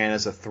Superman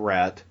as a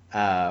threat,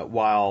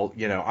 while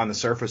on the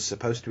surface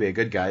supposed to be a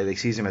good guy. They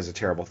sees him as a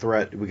terrible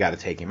threat. We got to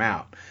take him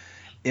out.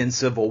 In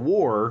Civil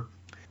War,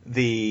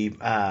 the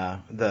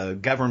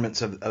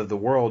governments of the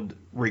world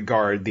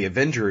regard the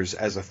Avengers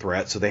as a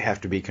threat, so they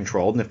have to be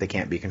controlled, and if they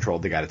can't be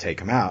controlled, they got to take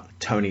them out.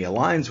 Tony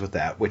aligns with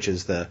that, which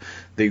is the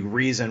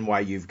reason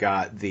why you've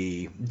got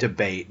the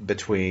debate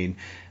between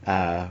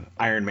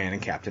Iron Man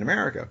and Captain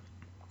America.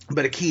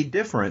 But a key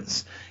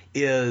difference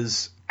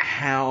is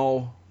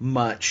how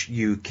much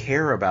you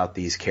care about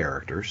these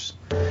characters,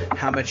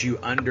 how much you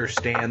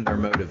understand their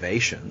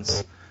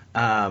motivations,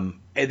 and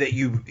that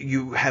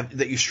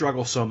you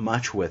struggle so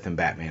much with in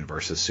Batman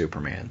versus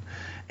Superman.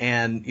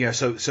 And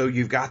so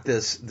you've got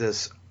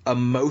this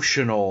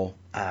emotional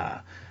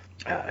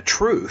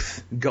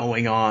truth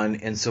going on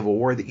in Civil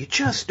War that you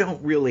just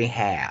don't really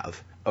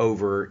have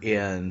over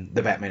in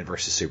the Batman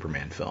versus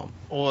Superman film.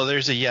 Well,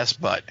 there's a yes,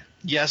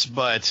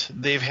 but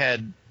they've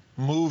had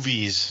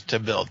movies to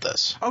build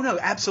this. Oh no,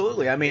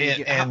 absolutely. I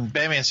mean, and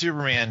Batman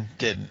Superman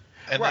didn't,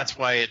 and that's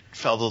why it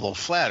felt a little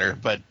flatter.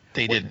 But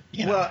they didn't.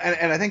 Well,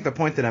 and I think the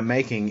point that I'm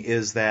making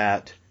is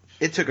that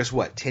it took us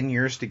 10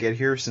 years to get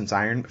here since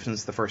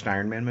the first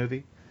Iron Man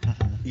movie.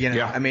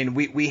 I mean,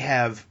 we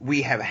have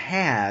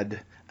had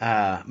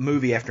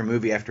movie after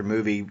movie after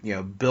movie,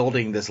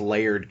 building this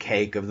layered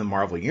cake of the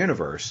Marvel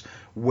universe,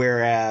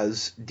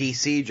 whereas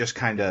DC just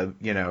kind of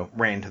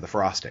ran to the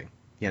frosting.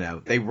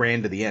 They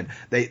ran to the end.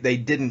 They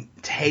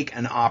didn't take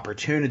an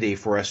opportunity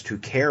for us to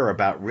care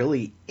about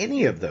really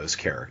any of those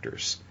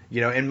characters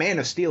You know, and Man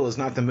of Steel is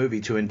not the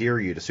movie to endear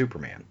you to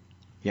Superman.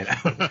 You know,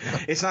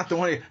 it's not the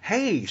one.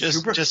 Hey,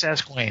 just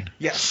ask Wayne.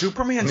 Yeah,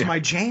 Superman's my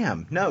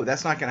jam. No,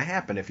 that's not going to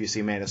happen if you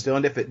see Man of Steel.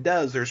 And if it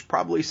does, there's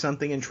probably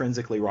something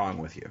intrinsically wrong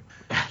with you.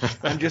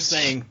 I'm just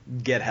saying,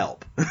 get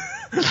help.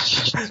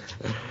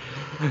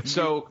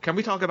 So, can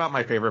we talk about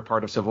my favorite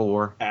part of Civil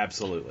War?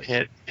 Absolutely.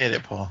 Hit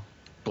it, Paul.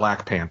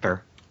 Black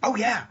Panther. Oh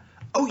yeah.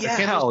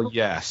 Hell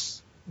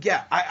yes.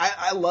 Yeah,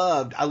 I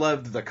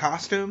loved the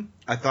costume.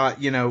 I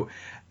thought, you know,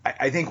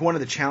 I think one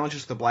of the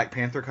challenges with the Black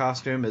Panther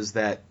costume is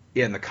that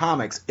in the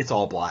comics it's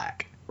all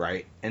black,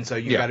 right? And so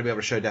you got to be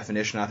able to show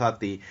definition. I thought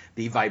the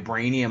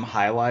vibranium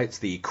highlights,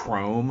 the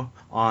chrome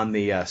on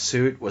the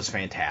suit was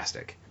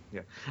fantastic.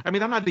 Yeah, I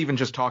mean, I'm not even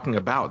just talking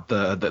about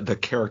the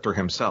character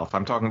himself.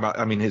 I'm talking about,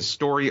 I mean, his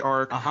story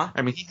arc.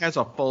 I mean, he has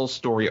a full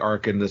story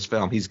arc in this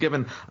film. He's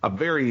given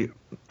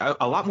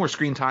a lot more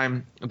screen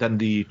time than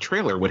the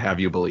trailer would have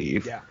you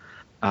believe. Yeah.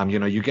 You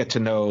know, you get to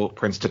know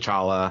Prince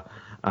T'Challa.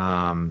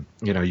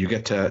 You know, you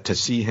get to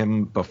see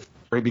him before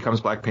he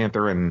becomes Black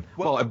Panther, and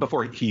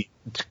before he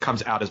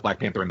comes out as Black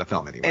Panther in the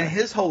film anyway. And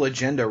his whole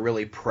agenda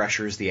really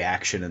pressures the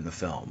action in the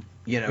film.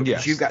 You know,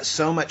 because you've got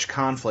so much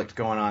conflict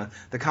going on.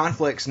 The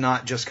conflict's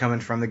not just coming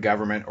from the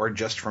government or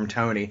just from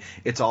Tony.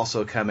 It's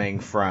also coming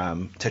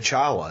from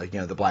T'Challa, you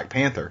know, the Black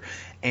Panther,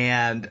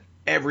 and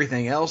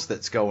everything else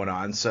that's going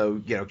on.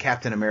 So, you know,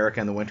 Captain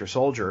America and the Winter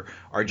Soldier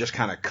are just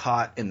kind of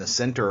caught in the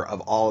center of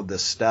all of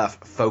this stuff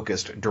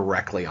focused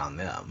directly on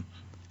them.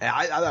 And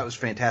I thought it was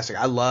fantastic.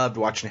 I loved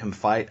watching him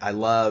fight. I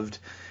loved,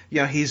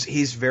 you know,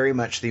 he's very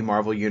much the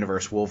Marvel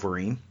Universe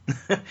Wolverine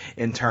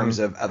in terms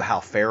of how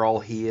feral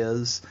he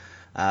is.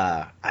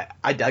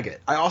 I dug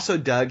it. I also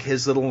dug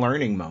his little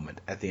learning moment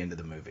at the end of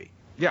the movie.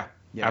 Yeah,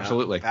 you know,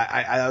 absolutely.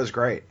 I that was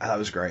great. That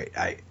was great.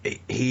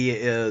 He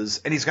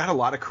is, and he's got a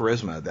lot of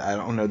charisma. I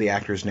don't know the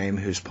actor's name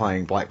who's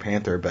playing Black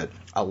Panther, but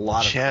a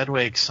lot of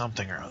Chadwick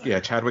something or other.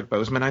 Yeah, Chadwick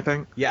Boseman, I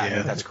think.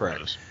 Yeah, that's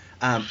correct.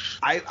 I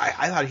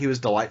thought he was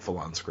delightful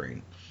on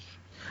screen.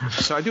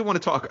 So I do want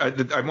to talk.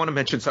 I want to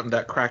mention something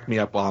that cracked me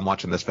up while I'm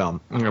watching this film.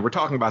 You know, we're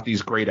talking about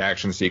these great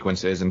action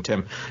sequences, and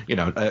Tim, you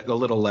know, a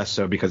little less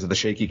so because of the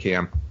shaky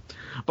cam.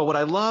 But what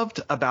I loved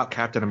about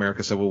Captain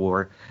America: Civil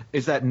War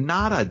is that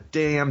not a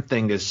damn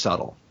thing is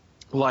subtle.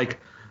 Like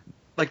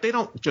they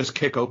don't just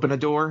kick open a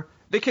door.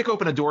 They kick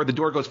open a door, the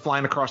door goes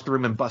flying across the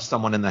room and busts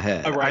someone in the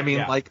head. Oh, right, I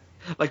mean, like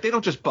they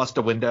don't just bust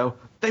a window;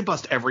 they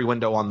bust every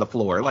window on the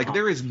floor. Like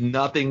there is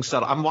nothing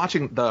subtle. I'm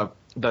watching the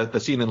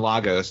scene in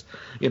Lagos,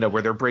 you know,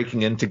 where they're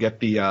breaking in to get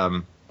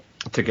the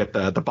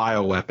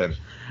bioweapon.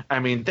 I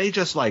mean, they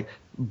just like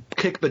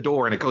kick the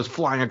door and it goes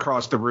flying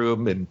across the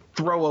room and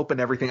throw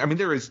open everything. I mean,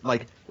 there is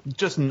like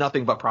just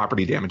nothing but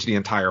property damage the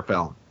entire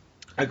film.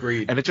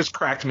 Agreed. And it just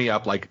cracked me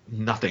up like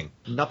nothing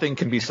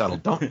can be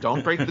settled.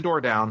 Don't break the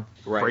door down.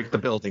 Right. Break the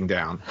building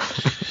down.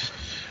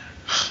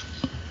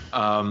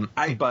 But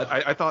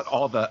I thought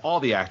all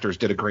the actors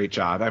did a great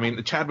job. I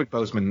mean, Chadwick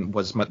Boseman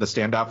was the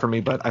standout for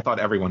me, but I thought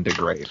everyone did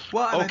great.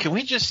 Well, can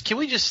we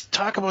just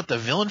talk about the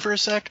villain for a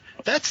sec?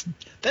 That's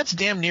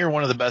damn near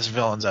one of the best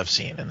villains I've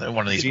seen in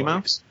one of these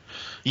movies.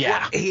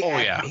 Yeah.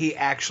 Well, he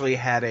actually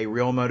had a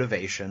real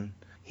motivation.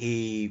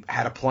 He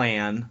had a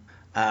plan.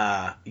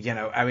 You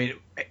know, I mean,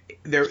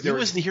 he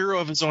was the hero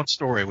of his own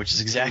story, which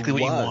is exactly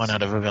what you want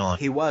out of a villain.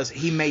 He was.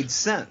 He made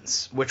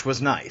sense, which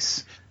was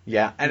nice.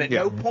 Yeah, and at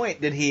no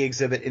point did he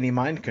exhibit any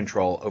mind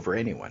control over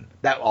anyone.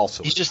 That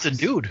also he's just nice. A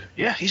dude.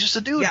 Yeah, he's just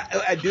a dude. Yeah,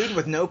 a dude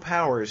with no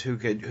powers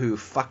who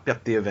fucked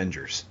up the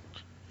Avengers.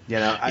 You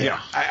know, I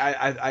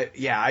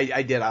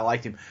did. I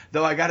liked him.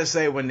 Though I got to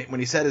say, when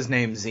he said his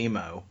name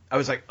Zemo, I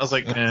was like,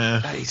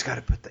 he's got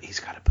to put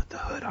the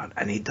hood on.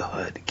 I need the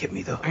hood. Give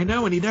me the hood. I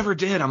know, and he never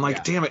did. I'm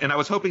like, damn it. And I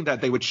was hoping that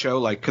they would show,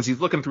 like, because they're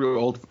looking through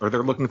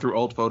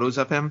old photos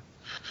of him,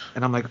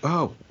 and I'm like,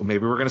 oh, well,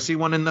 maybe we're gonna see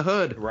one in the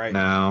hood. Right.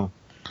 No.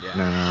 Yeah.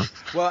 No.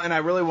 Well, and I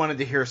really wanted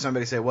to hear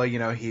somebody say, well, you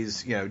know,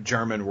 he's, you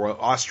know,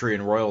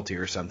 Austrian royalty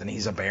or something.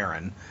 He's a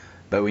baron,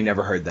 but we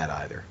never heard that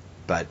either.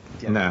 But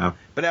you know. No.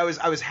 But I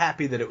was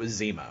happy that it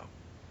was Zemo.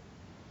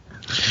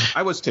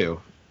 I was too,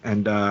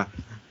 and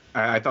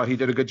I thought he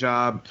did a good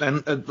job.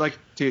 And like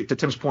to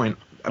Tim's point,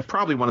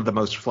 probably one of the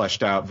most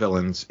fleshed out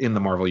villains in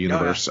the Marvel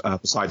universe,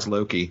 besides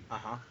Loki.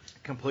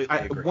 Completely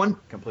agree.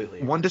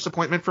 One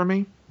disappointment for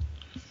me,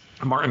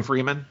 Martin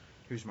Freeman.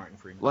 Who's Martin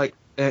Freeman? Like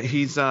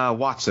he's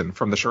Watson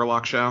from the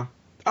Sherlock show.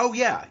 Oh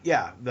yeah.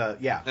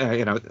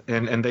 You know,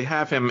 and they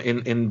have him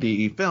in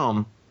the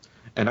film,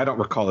 and I don't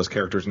recall his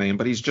character's name,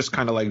 but he's just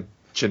kind of like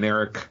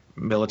generic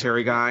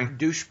military guy.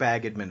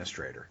 Douchebag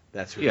administrator.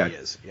 That's who he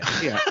is.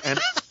 Yeah.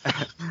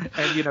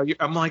 And you know,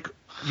 I'm like,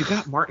 you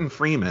got Martin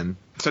Freeman,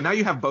 so now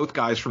you have both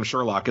guys from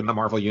Sherlock in the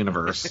Marvel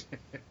universe.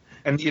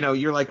 And you know,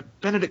 you're like,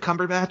 Benedict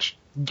Cumberbatch,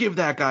 give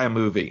that guy a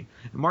movie.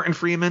 Martin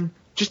Freeman,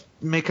 just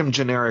make him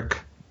generic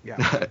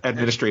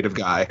administrative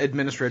guy.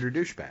 Administrator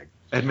douchebag.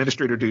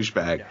 Administrator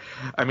douchebag. Yeah.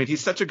 I mean,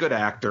 he's such a good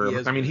actor. He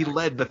is a good he actor.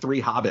 led the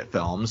 3 Hobbit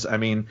films. I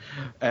mean,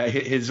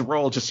 his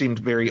role just seemed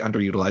very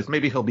underutilized.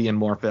 Maybe he'll be in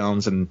more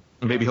films, and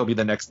maybe he'll be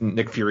the next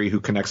Nick Fury who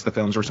connects the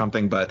films or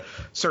something. But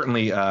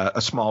certainly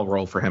a small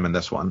role for him in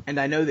this one. And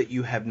I know that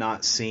you have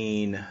not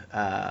seen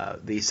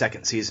the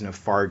second season of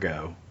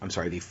Fargo. I'm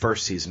sorry, the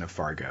first season of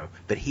Fargo.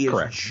 But he is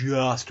Correct.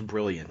 just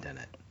brilliant in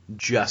it.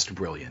 Just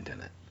brilliant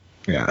in it.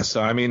 Yeah.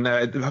 So I mean,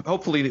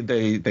 hopefully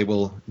they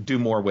will do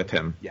more with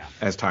him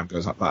as time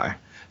goes by.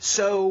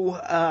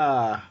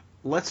 So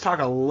let's talk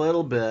a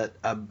little bit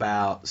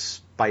about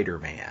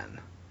Spider-Man.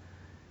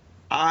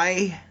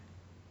 I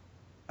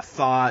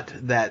thought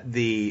that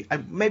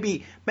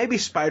maybe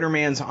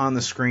Spider-Man's on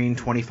the screen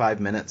 25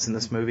 minutes in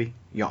this movie,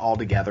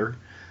 altogether.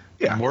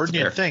 Yeah, More that's than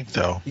you fair. think,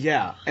 though.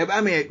 Yeah,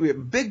 I mean, a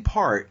big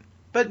part,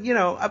 but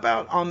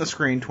about on the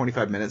screen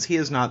 25 minutes. He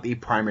is not the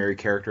primary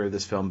character of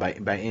this film by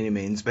any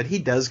means, but he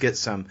does get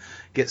some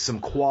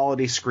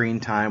quality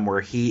screen time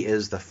where he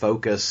is the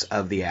focus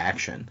of the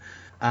action.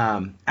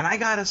 And I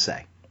gotta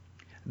say,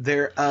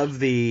 of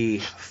the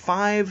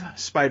 5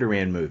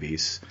 Spider-Man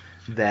movies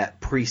that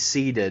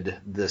preceded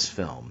this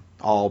film,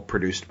 all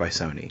produced by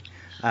Sony,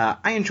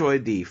 I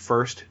enjoyed the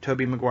first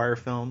Tobey Maguire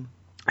film.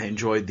 I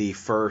enjoyed the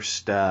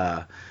first,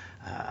 what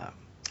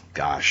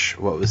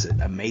was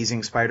it?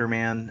 Amazing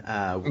Spider-Man.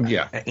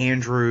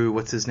 Andrew,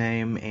 what's his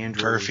name?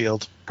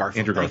 Garfield.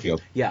 Andrew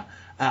Garfield. Yeah.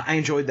 I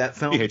enjoyed that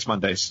film. He hates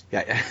Mondays.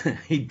 Yeah,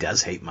 he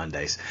does hate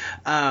Mondays.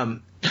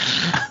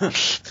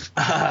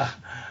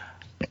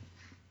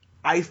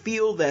 I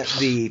feel that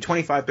the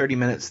 25, 30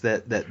 minutes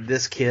that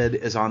this kid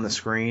is on the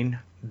screen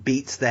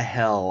beats the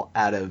hell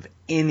out of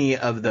any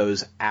of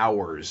those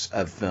hours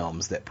of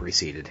films that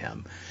preceded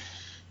him.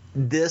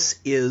 This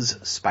is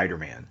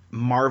Spider-Man.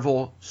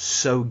 Marvel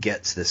so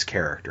gets this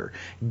character,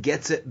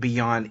 gets it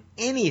beyond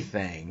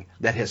anything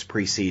that has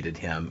preceded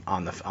him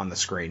on the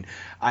screen.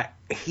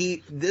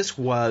 This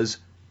was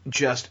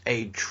just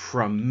a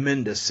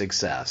tremendous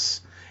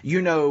success.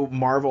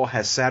 Marvel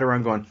has sat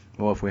around going,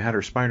 well, if we had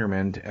our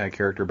Spider-Man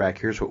character back,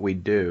 here's what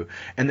we'd do.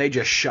 And they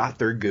just shot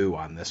their goo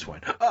on this one.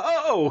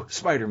 Oh,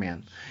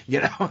 Spider-Man.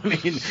 I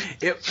mean,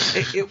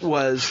 it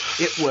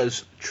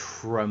was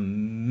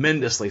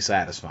tremendously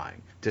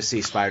satisfying to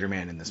see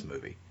Spider-Man in this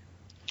movie.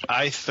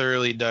 I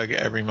thoroughly dug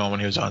every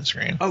moment he was on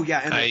screen. Oh, yeah.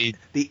 And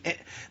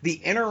the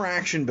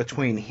interaction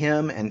between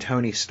him and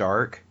Tony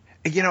Stark,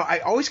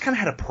 I always kind of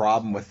had a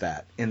problem with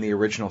that in the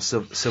original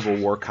Civil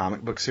War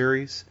comic book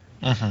series.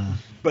 Mm-hmm.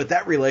 But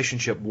that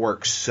relationship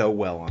works so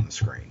well on the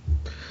screen.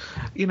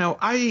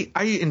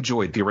 I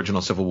enjoyed the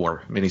original Civil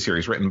War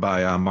miniseries written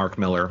by Mark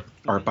Miller,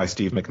 art by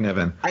Steve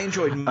McNiven. I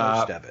enjoyed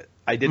most of it.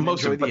 I didn't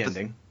enjoy the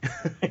ending.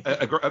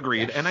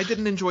 Agreed. And I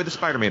didn't enjoy the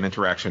Spider-Man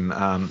interaction.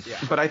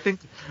 But I think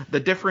the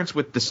difference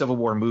with the Civil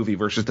War movie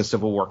versus the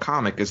Civil War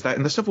comic is that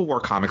in the Civil War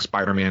comic,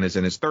 Spider-Man is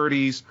in his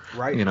 30s.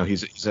 Right.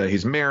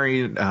 He's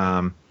married.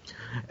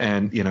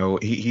 And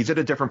he's at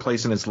a different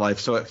place in his life.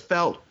 So it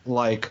felt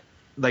like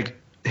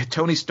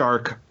Tony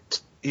Stark,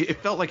 it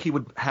felt like he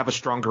would have a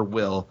stronger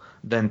will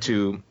than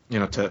to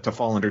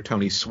fall under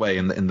Tony's sway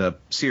in the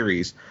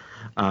series.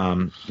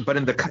 But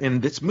in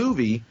this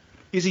movie,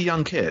 he's a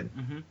young kid.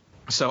 Mm-hmm.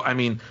 So I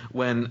mean,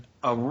 when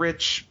a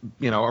rich,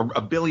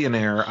 a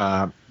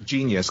billionaire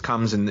genius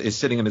comes and is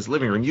sitting in his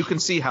living room, you can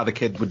see how the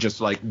kid would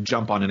just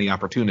jump on any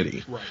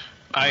opportunity.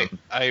 Right.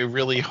 I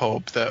really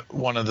hope that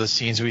one of the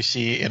scenes we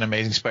see in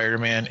Amazing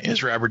Spider-Man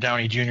is Robert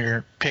Downey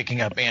Jr.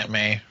 picking up Aunt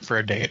May for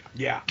a date.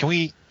 Yeah. Can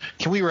we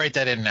write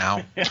that in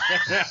now?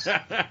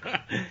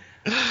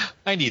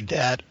 I need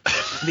that.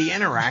 The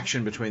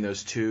interaction between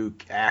those two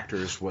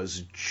actors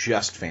was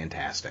just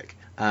fantastic.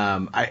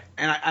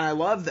 I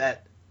love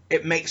that.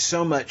 It makes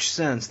so much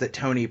sense that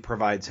Tony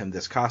provides him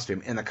this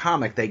costume. In the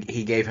comic,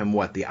 he gave him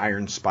the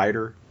Iron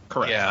Spider.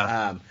 Correct.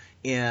 Yeah.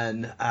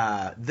 In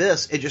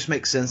this, it just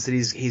makes sense that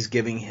he's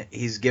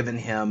given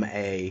him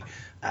a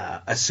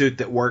suit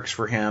that works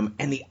for him,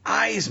 and the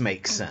eyes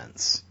make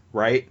sense,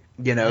 right?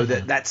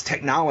 That's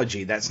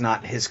technology. That's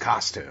not his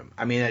costume.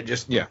 I mean, it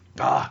just I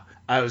thought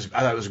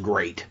it was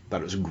great.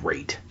 Thought it was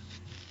great.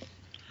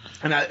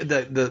 And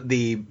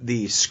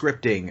the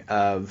scripting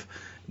of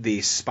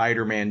the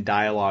Spider-Man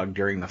dialogue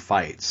during the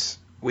fights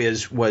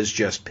was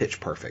just pitch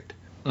perfect.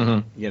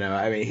 Mm-hmm.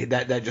 I mean,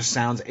 that just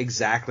sounds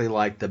exactly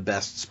like the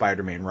best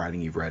Spider-Man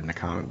writing you've read in a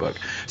comic book.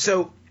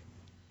 So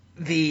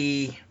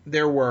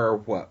there were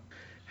what?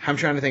 I'm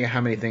trying to think of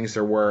how many things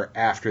there were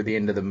after the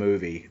end of the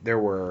movie. There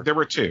were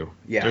 2.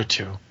 Yeah. There were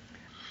 2.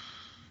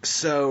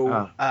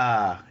 So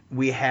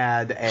we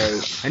had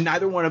and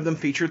neither one of them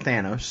featured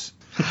Thanos,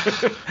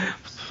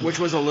 which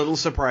was a little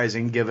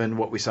surprising given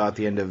what we saw at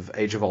the end of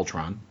Age of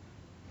Ultron.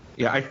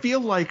 Yeah, I feel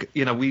like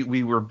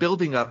we were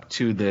building up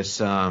to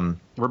this.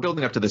 We're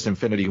building up to this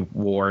Infinity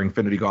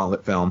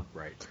Gauntlet film,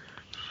 right?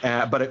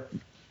 But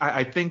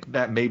I think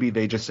that maybe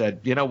they just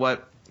said, you know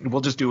what,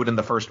 we'll just do it in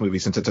the first movie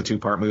since it's a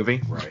 2-part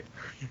movie. Right.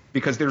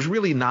 Because there's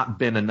really not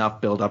been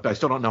enough build up. I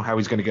still don't know how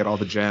he's going to get all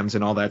the gems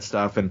and all that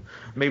stuff, and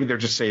maybe they're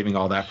just saving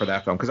all that for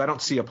that film because I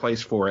don't see a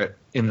place for it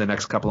in the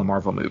next couple of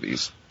Marvel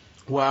movies.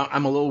 Well,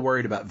 I'm a little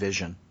worried about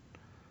Vision.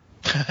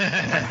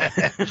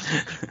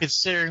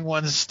 Considering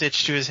one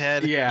stitch to his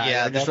head,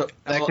 Yeah,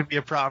 that could be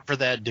a problem for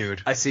that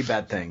dude. I see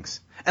bad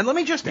things. And let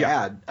me just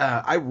add,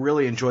 I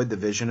really enjoyed the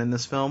Vision in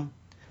this film.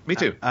 Me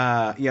too.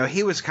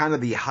 He was kind of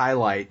the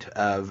highlight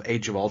of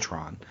Age of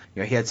Ultron.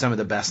 He had some of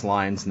the best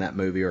lines in that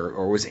movie,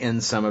 or was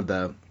in some of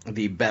the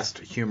best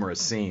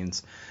humorous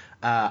scenes.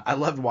 I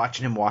loved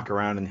watching him walk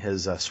around in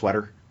his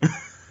sweater.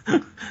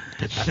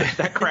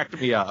 That cracked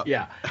me up.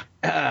 Yeah.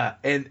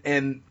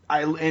 And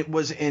I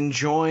was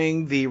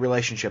enjoying the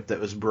relationship that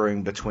was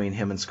brewing between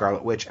him and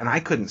Scarlet Witch, and I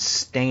couldn't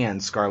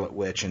stand Scarlet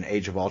Witch in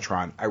Age of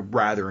Ultron. I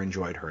rather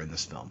enjoyed her in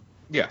this film.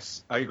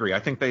 Yes, I agree. I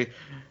think I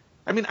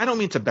don't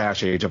mean to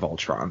bash Age of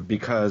Ultron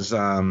because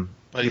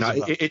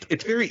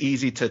it's very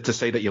easy to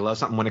say that you love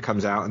something when it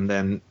comes out and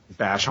then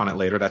bash on it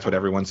later. That's what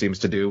everyone seems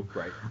to do.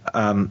 Right.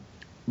 I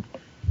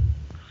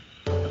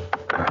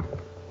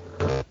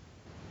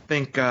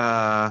think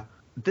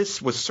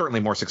this was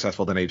certainly more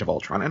successful than Age of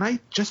Ultron, and I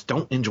just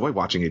don't enjoy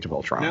watching Age of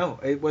Ultron. No,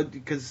 it would,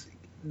 because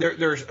there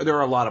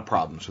are a lot of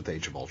problems with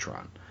Age of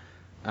Ultron.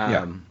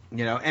 And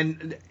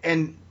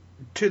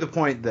to the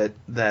point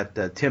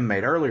that Tim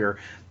made earlier,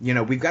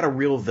 we've got a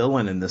real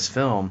villain in this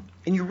film,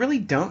 and you really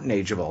don't in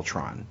Age of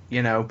Ultron.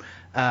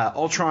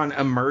 Ultron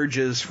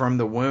emerges from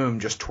the womb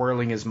just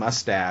twirling his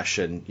mustache,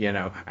 and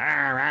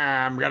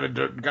I'm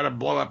gonna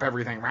blow up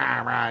everything.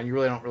 And you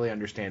really don't really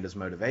understand his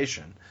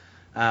motivation.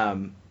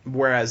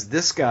 Whereas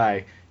this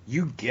guy,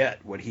 you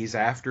get what he's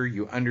after,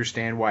 you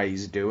understand why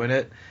he's doing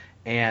it,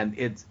 and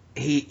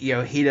he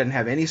doesn't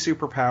have any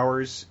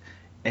superpowers.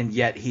 And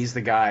yet he's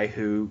the guy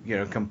who,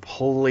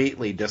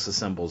 completely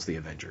disassembles the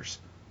Avengers.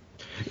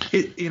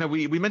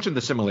 We mentioned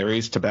the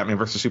similarities to Batman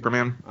versus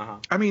Superman. Uh-huh.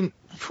 I mean,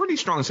 pretty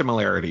strong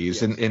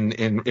similarities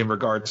in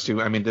regards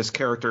to, this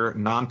character,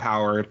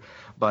 non-powered,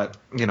 but,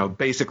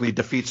 basically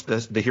defeats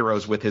the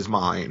heroes with his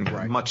mind,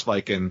 right. Much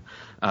like in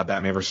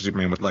Batman versus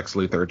Superman with Lex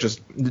Luthor.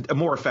 Just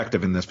more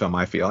effective in this film,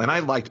 I feel. And I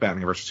liked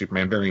Batman versus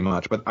Superman very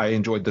much, but I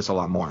enjoyed this a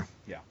lot more.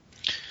 Yeah.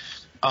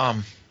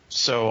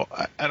 So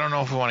I don't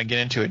know if we want to get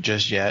into it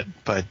just yet,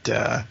 but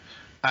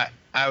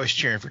I was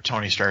cheering for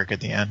Tony Stark at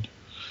the end.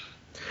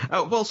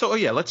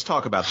 Let's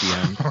talk about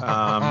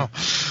the end.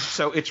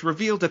 So it's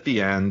revealed at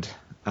the end,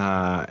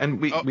 and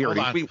we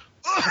already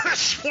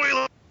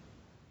spoiler.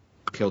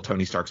 Killed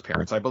Tony Stark's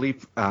parents, I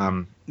believe.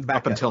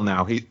 Back until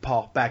now,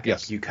 Paul, back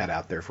yes. up. You cut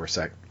out there for a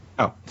sec.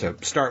 Oh, so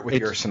start with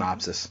your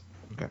synopsis.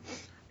 Okay.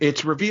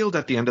 It's revealed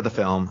at the end of the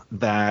film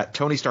that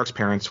Tony Stark's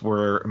parents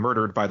were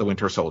murdered by the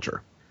Winter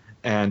Soldier.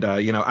 And,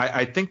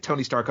 I think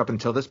Tony Stark up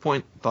until this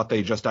point thought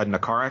they just died in a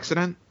car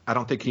accident. I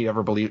don't think he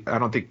ever believed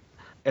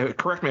 –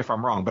 correct me if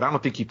I'm wrong, but I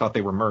don't think he thought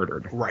they were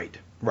murdered. Right.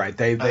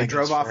 They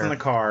drove off in the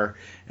car,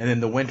 and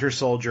then the Winter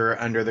Soldier,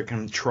 under the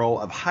control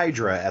of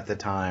Hydra at the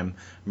time,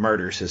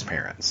 murders his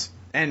parents.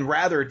 And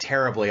rather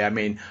terribly.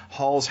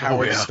 Hauls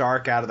Howard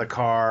Stark out of the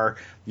car,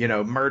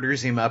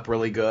 murders him up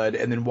really good,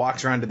 and then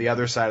walks around to the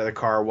other side of the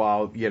car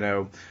while,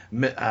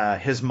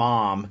 his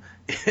mom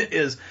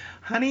is –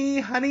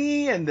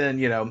 honey, and then,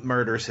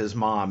 murders his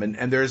mom.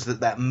 And there's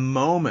that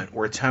moment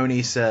where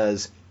Tony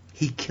says,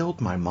 he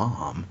killed my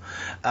mom.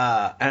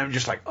 And I'm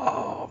just like,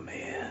 oh,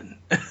 man.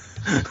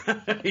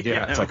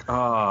 Yeah, it's like,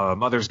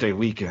 Mother's Day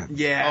weekend.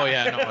 Yeah. Oh,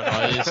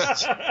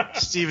 yeah, no.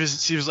 Steve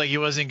was like, he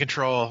was in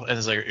control, and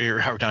it's like,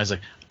 Howard Downey's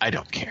like, I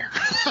don't care.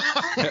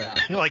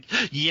 You're like,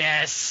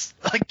 yes,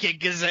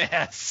 kick his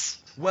ass.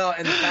 Well,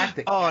 and the fact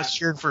that I was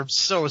cheering for him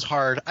so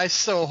hard. I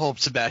so hoped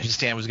Sebastian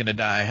Stan was going to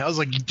die. I was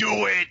like,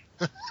 do it.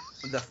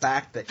 The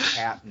fact that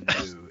Cap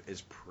knew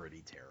is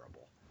pretty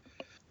terrible.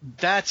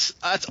 That's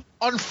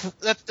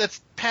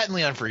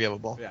patently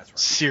unforgivable. Yeah, that's right.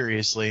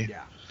 Seriously.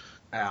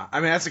 Yeah.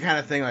 That's the kind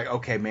of thing like,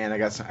 okay, man, I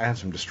have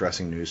some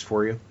distressing news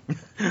for you.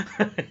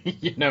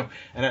 And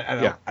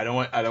I don't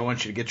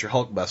want you to get your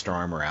Hulkbuster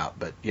armor out,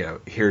 but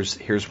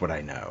here's what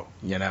I know.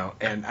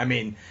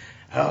 And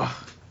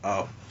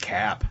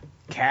Cap.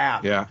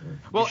 Yeah.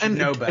 Well,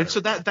 and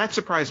so that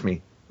surprised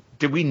me.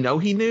 Did we know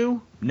he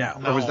knew?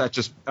 No. Or was that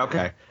just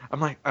okay? I'm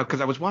like,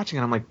 because I was watching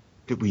and I'm like,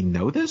 did we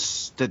know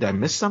this? Did I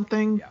miss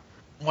something? Yeah.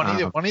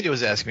 Juanita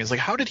was asking me, it's like,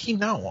 how did he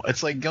know?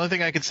 It's like, the only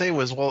thing I could say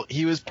was, well,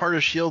 he was part of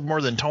S.H.I.E.L.D.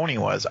 more than Tony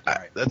was.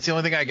 That's the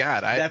only thing I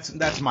got.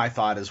 That's my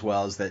thought as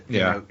well, is that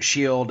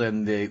S.H.I.E.L.D.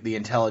 and the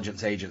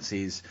intelligence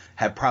agencies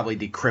have probably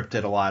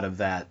decrypted a lot of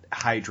that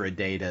Hydra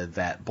data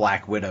that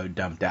Black Widow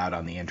dumped out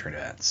on the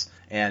internets.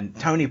 And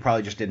Tony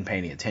probably just didn't pay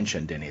any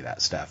attention to any of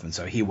that stuff, and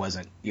so he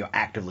wasn't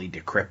actively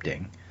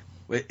decrypting.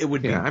 It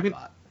would be my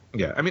thought.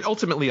 Yeah,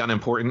 ultimately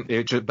unimportant,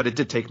 but it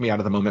did take me out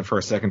of the moment for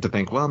a second to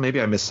think, well, maybe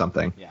I missed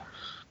something. Yeah.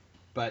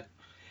 But,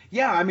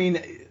 yeah,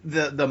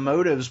 the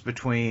motives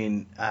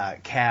between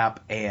Cap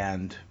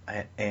and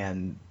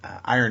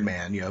Iron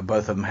Man,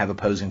 both of them have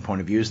opposing point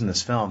of views in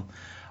this film,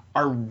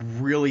 are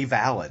really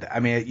valid. I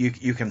mean,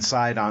 you can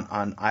side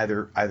on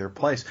either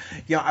place.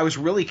 I was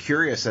really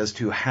curious as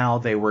to how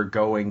they were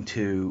going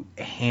to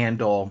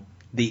handle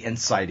the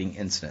inciting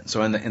incident.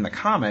 So in the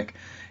comic,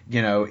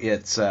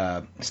 it's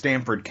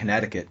Stamford,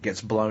 Connecticut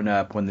gets blown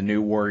up when the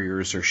New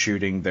Warriors are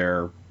shooting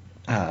their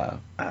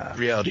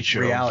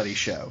reality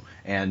show,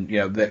 and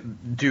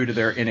that due to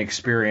their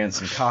inexperience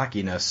and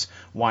cockiness,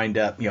 wind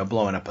up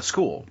blowing up a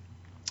school.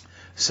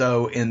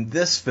 So in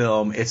this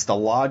film, it's the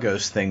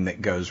Lagos thing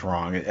that goes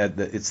wrong.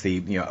 It's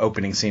the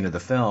opening scene of the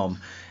film,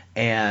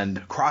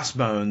 and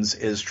Crossbones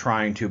is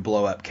trying to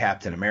blow up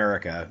Captain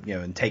America,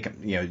 and take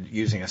him,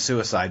 using a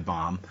suicide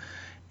bomb,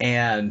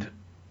 and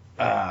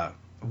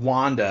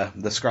Wanda,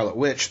 the Scarlet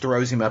Witch,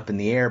 throws him up in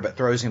the air, but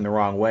throws him the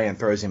wrong way and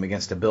throws him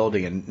against a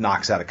building and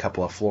knocks out a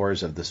couple of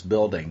floors of this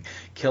building,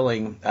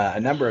 killing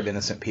a number of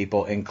innocent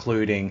people,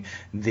 including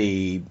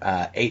the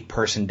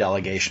 8-person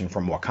delegation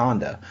from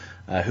Wakanda,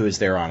 who is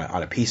there on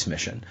a peace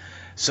mission.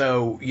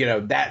 So,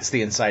 that's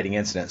the inciting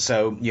incident.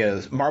 So,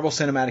 Marvel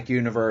Cinematic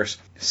Universe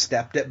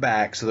stepped it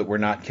back so that we're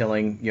not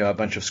killing, a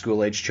bunch of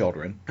school-age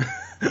children.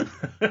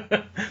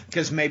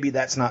 Because maybe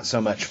that's not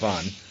so much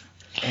fun.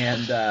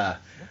 And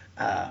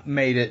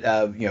made it,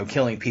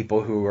 killing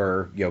people who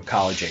are,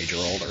 college age or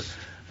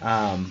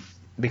older.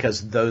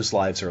 Because those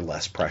lives are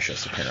less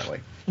precious, apparently.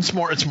 It's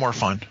more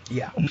fun.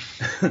 Yeah.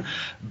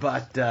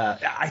 But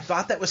I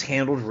thought that was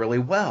handled really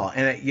well.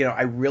 And,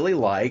 I really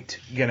liked,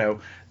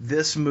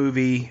 this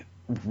movie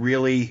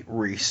really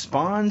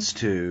responds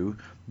to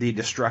the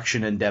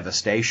destruction and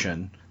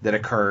devastation that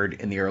occurred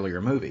in the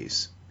earlier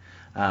movies.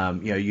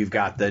 You've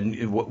got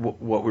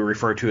what we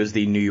refer to as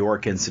the New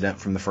York incident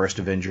from the first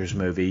Avengers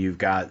movie. You've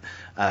got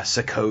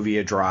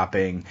Sokovia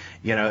dropping,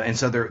 and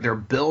so they're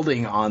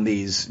building on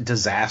these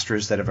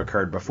disasters that have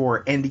occurred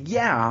before. And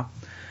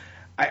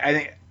I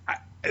think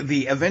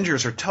the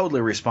Avengers are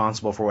totally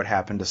responsible for what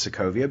happened to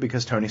Sokovia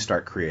because Tony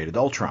Stark created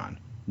Ultron.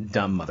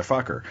 Dumb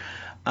motherfucker.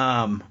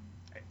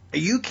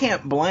 You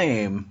can't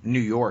blame New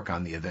York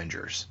on the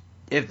Avengers.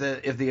 If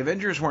the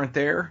Avengers weren't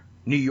there,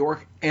 New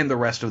York and the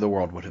rest of the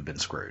world would have been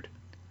screwed.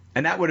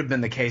 And that would have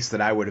been the case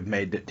that I would have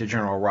made to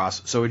General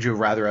Ross. So would you have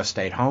rather us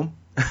stayed home?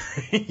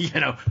 We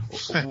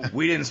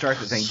didn't start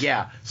the thing.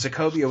 Yeah,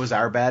 Sokovia was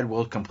our bad.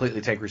 We'll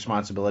completely take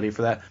responsibility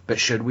for that. But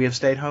should we have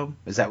stayed home?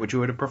 Is that what you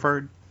would have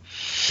preferred?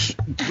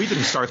 We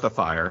didn't start the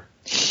fire.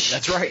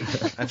 That's right.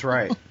 That's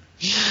right.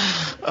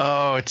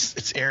 Oh,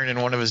 it's Aaron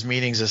in one of his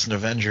meetings as an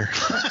Avenger.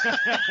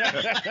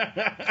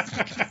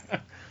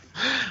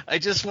 I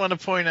just want to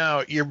point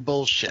out your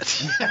bullshit.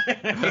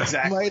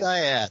 Exactly. Might I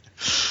add?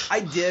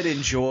 I did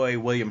enjoy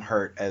William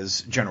Hurt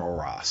as General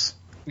Ross.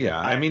 Yeah,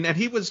 I mean, and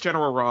he was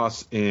General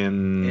Ross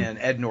in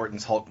Ed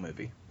Norton's Hulk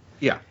movie.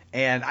 Yeah.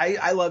 And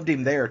I loved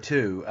him there,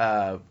 too.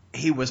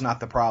 He was not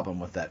the problem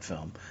with that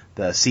film.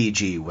 The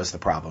CG was the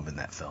problem in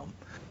that film.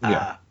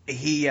 Yeah.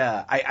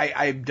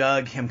 I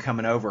dug him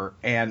coming over,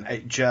 and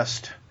it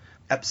just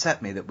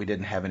upset me that we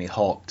didn't have any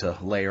Hulk to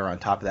layer on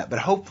top of that. But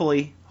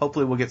hopefully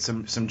we'll get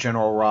some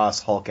General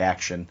Ross Hulk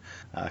action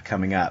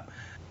coming up.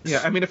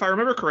 Yeah, I mean, if I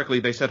remember correctly,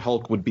 they said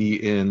Hulk would be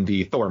in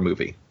the Thor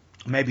movie.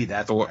 Maybe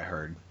that's what I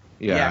heard.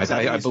 Yeah,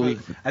 I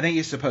believe. I think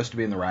he's supposed to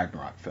be in the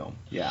Ragnarok film.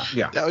 Yeah.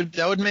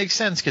 That would make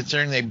sense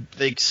considering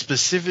they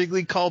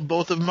specifically called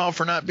both of them out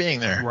for not being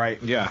there.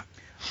 Right. Yeah.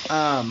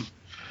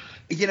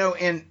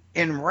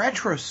 In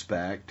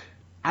retrospect,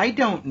 I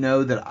don't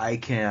know that I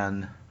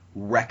can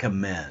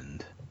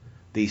recommend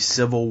the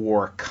Civil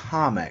War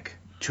comic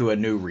to a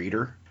new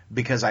reader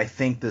because I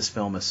think this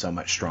film is so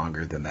much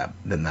stronger than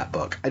that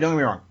book. I don't get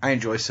me wrong. I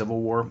enjoy Civil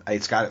War.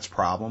 It's got its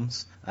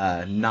problems,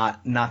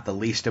 not the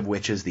least of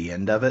which is the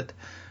end of it.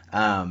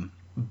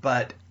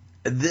 But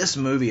this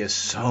movie is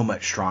so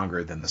much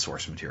stronger than the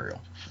source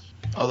material.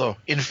 Although,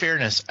 in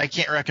fairness, I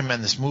can't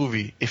recommend this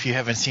movie if you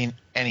haven't seen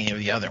any of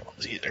the other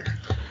ones either.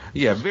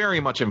 Yeah,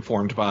 very much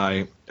informed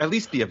by at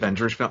least the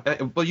Avengers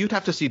film. Well, you'd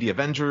have to see the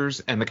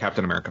Avengers and the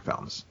Captain America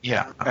films.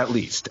 Yeah. At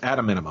least, at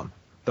a minimum,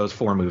 those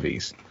 4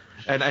 movies.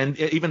 And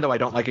even though I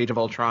don't like Age of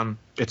Ultron,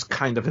 it's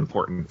kind of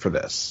important for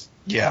this.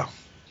 Yeah.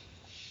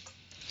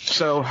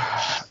 So,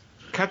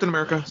 Captain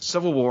America,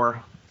 Civil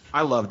War,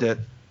 I loved it.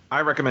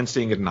 I recommend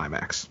seeing it in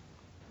IMAX.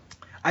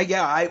 I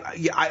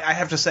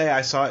have to say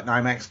I saw it in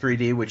IMAX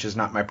 3D, which is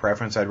not my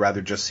preference. I'd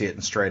rather just see it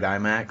in straight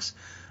IMAX.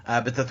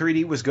 But the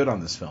 3D was good on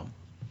this film.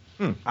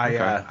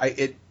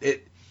 Okay.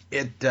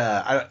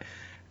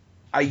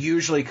 I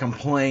usually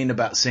complain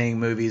about seeing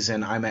movies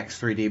in IMAX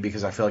 3D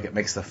because I feel like it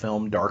makes the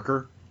film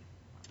darker.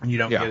 And you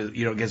don't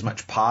get as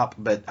much pop,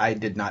 but I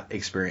did not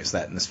experience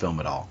that in this film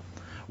at all.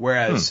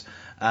 Whereas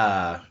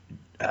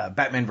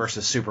Batman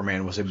vs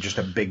Superman was just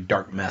a big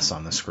dark mess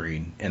on the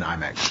screen in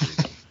IMAX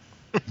 3D.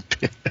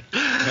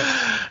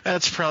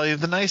 That's probably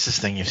the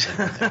nicest thing you've said.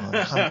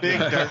 A big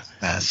dark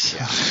mess.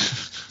 Yeah.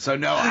 So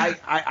no,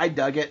 I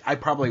dug it. I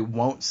probably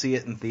won't see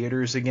it in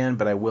theaters again,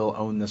 but I will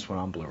own this one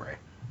on Blu-ray.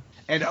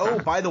 And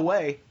by the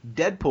way,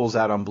 Deadpool's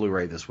out on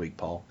Blu-ray this week,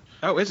 Paul.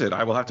 Oh, is it?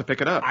 I will have to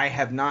pick it up. I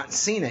have not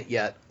seen it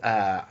yet.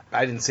 I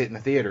didn't see it in the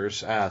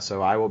theaters,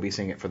 so I will be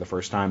seeing it for the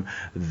first time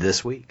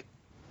this week.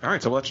 All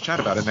right, so we'll have to chat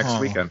about it next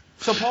weekend.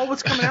 So, Paul,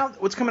 what's coming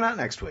out? What's coming out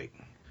next week?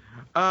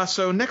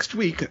 So next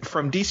week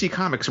from DC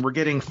Comics, we're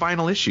getting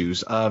final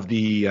issues of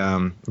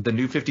the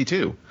New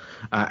 52.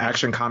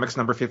 Action Comics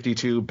number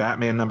 52,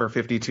 Batman number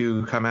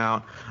 52 come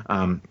out.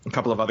 A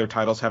couple of other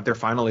titles have their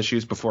final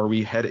issues before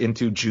we head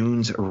into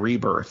June's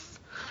rebirth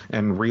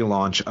and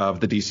relaunch of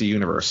the DC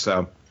Universe.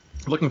 So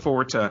looking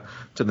forward to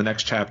the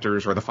next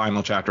chapters, or the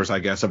final chapters, I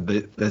guess, of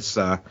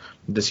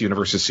this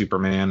universe's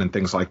Superman and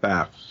things like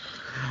that.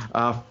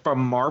 From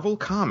Marvel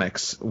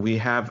Comics, we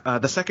have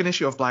the second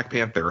issue of Black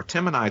Panther.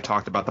 Tim and I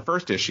talked about the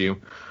first issue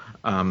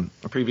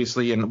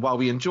previously, and while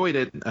we enjoyed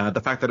it,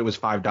 the fact that it was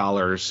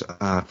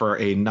 $5 for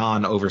a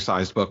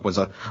non-oversized book was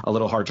a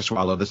little hard to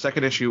swallow. The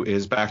second issue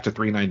is back to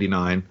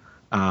 $3.99,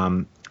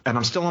 and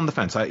I'm still on the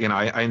fence.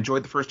 I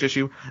enjoyed the first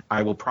issue.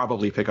 I will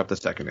probably pick up the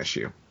second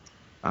issue.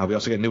 We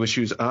also get new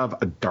issues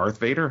of Darth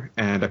Vader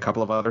and a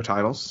couple of other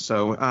titles.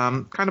 So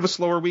kind of a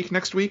slower week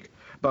next week.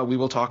 But we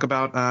will talk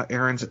about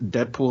Aaron's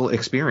Deadpool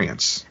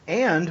experience.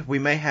 And we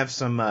may have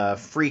some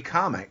free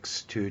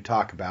comics to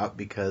talk about,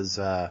 because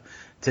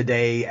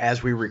today,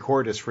 as we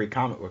record, is Free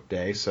Comic Book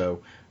Day.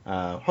 So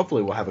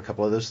hopefully we'll have a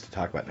couple of those to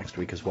talk about next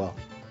week as well.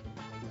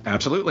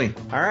 Absolutely.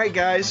 All right,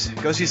 guys.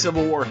 Go see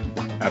Civil War.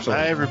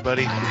 Absolutely. Bye,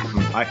 everybody.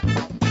 Bye.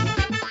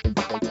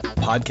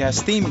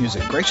 Podcast theme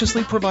music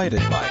graciously provided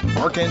by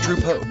Mark Andrew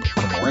Pope.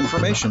 For more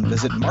information,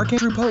 visit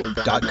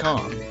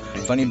markandrewpope.com.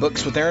 Funny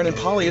Books with Aaron and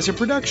Polly is a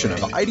production of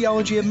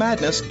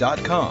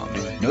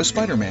ideologyofmadness.com. No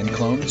Spider-Man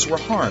clones were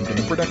harmed in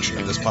the production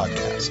of this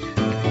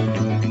podcast.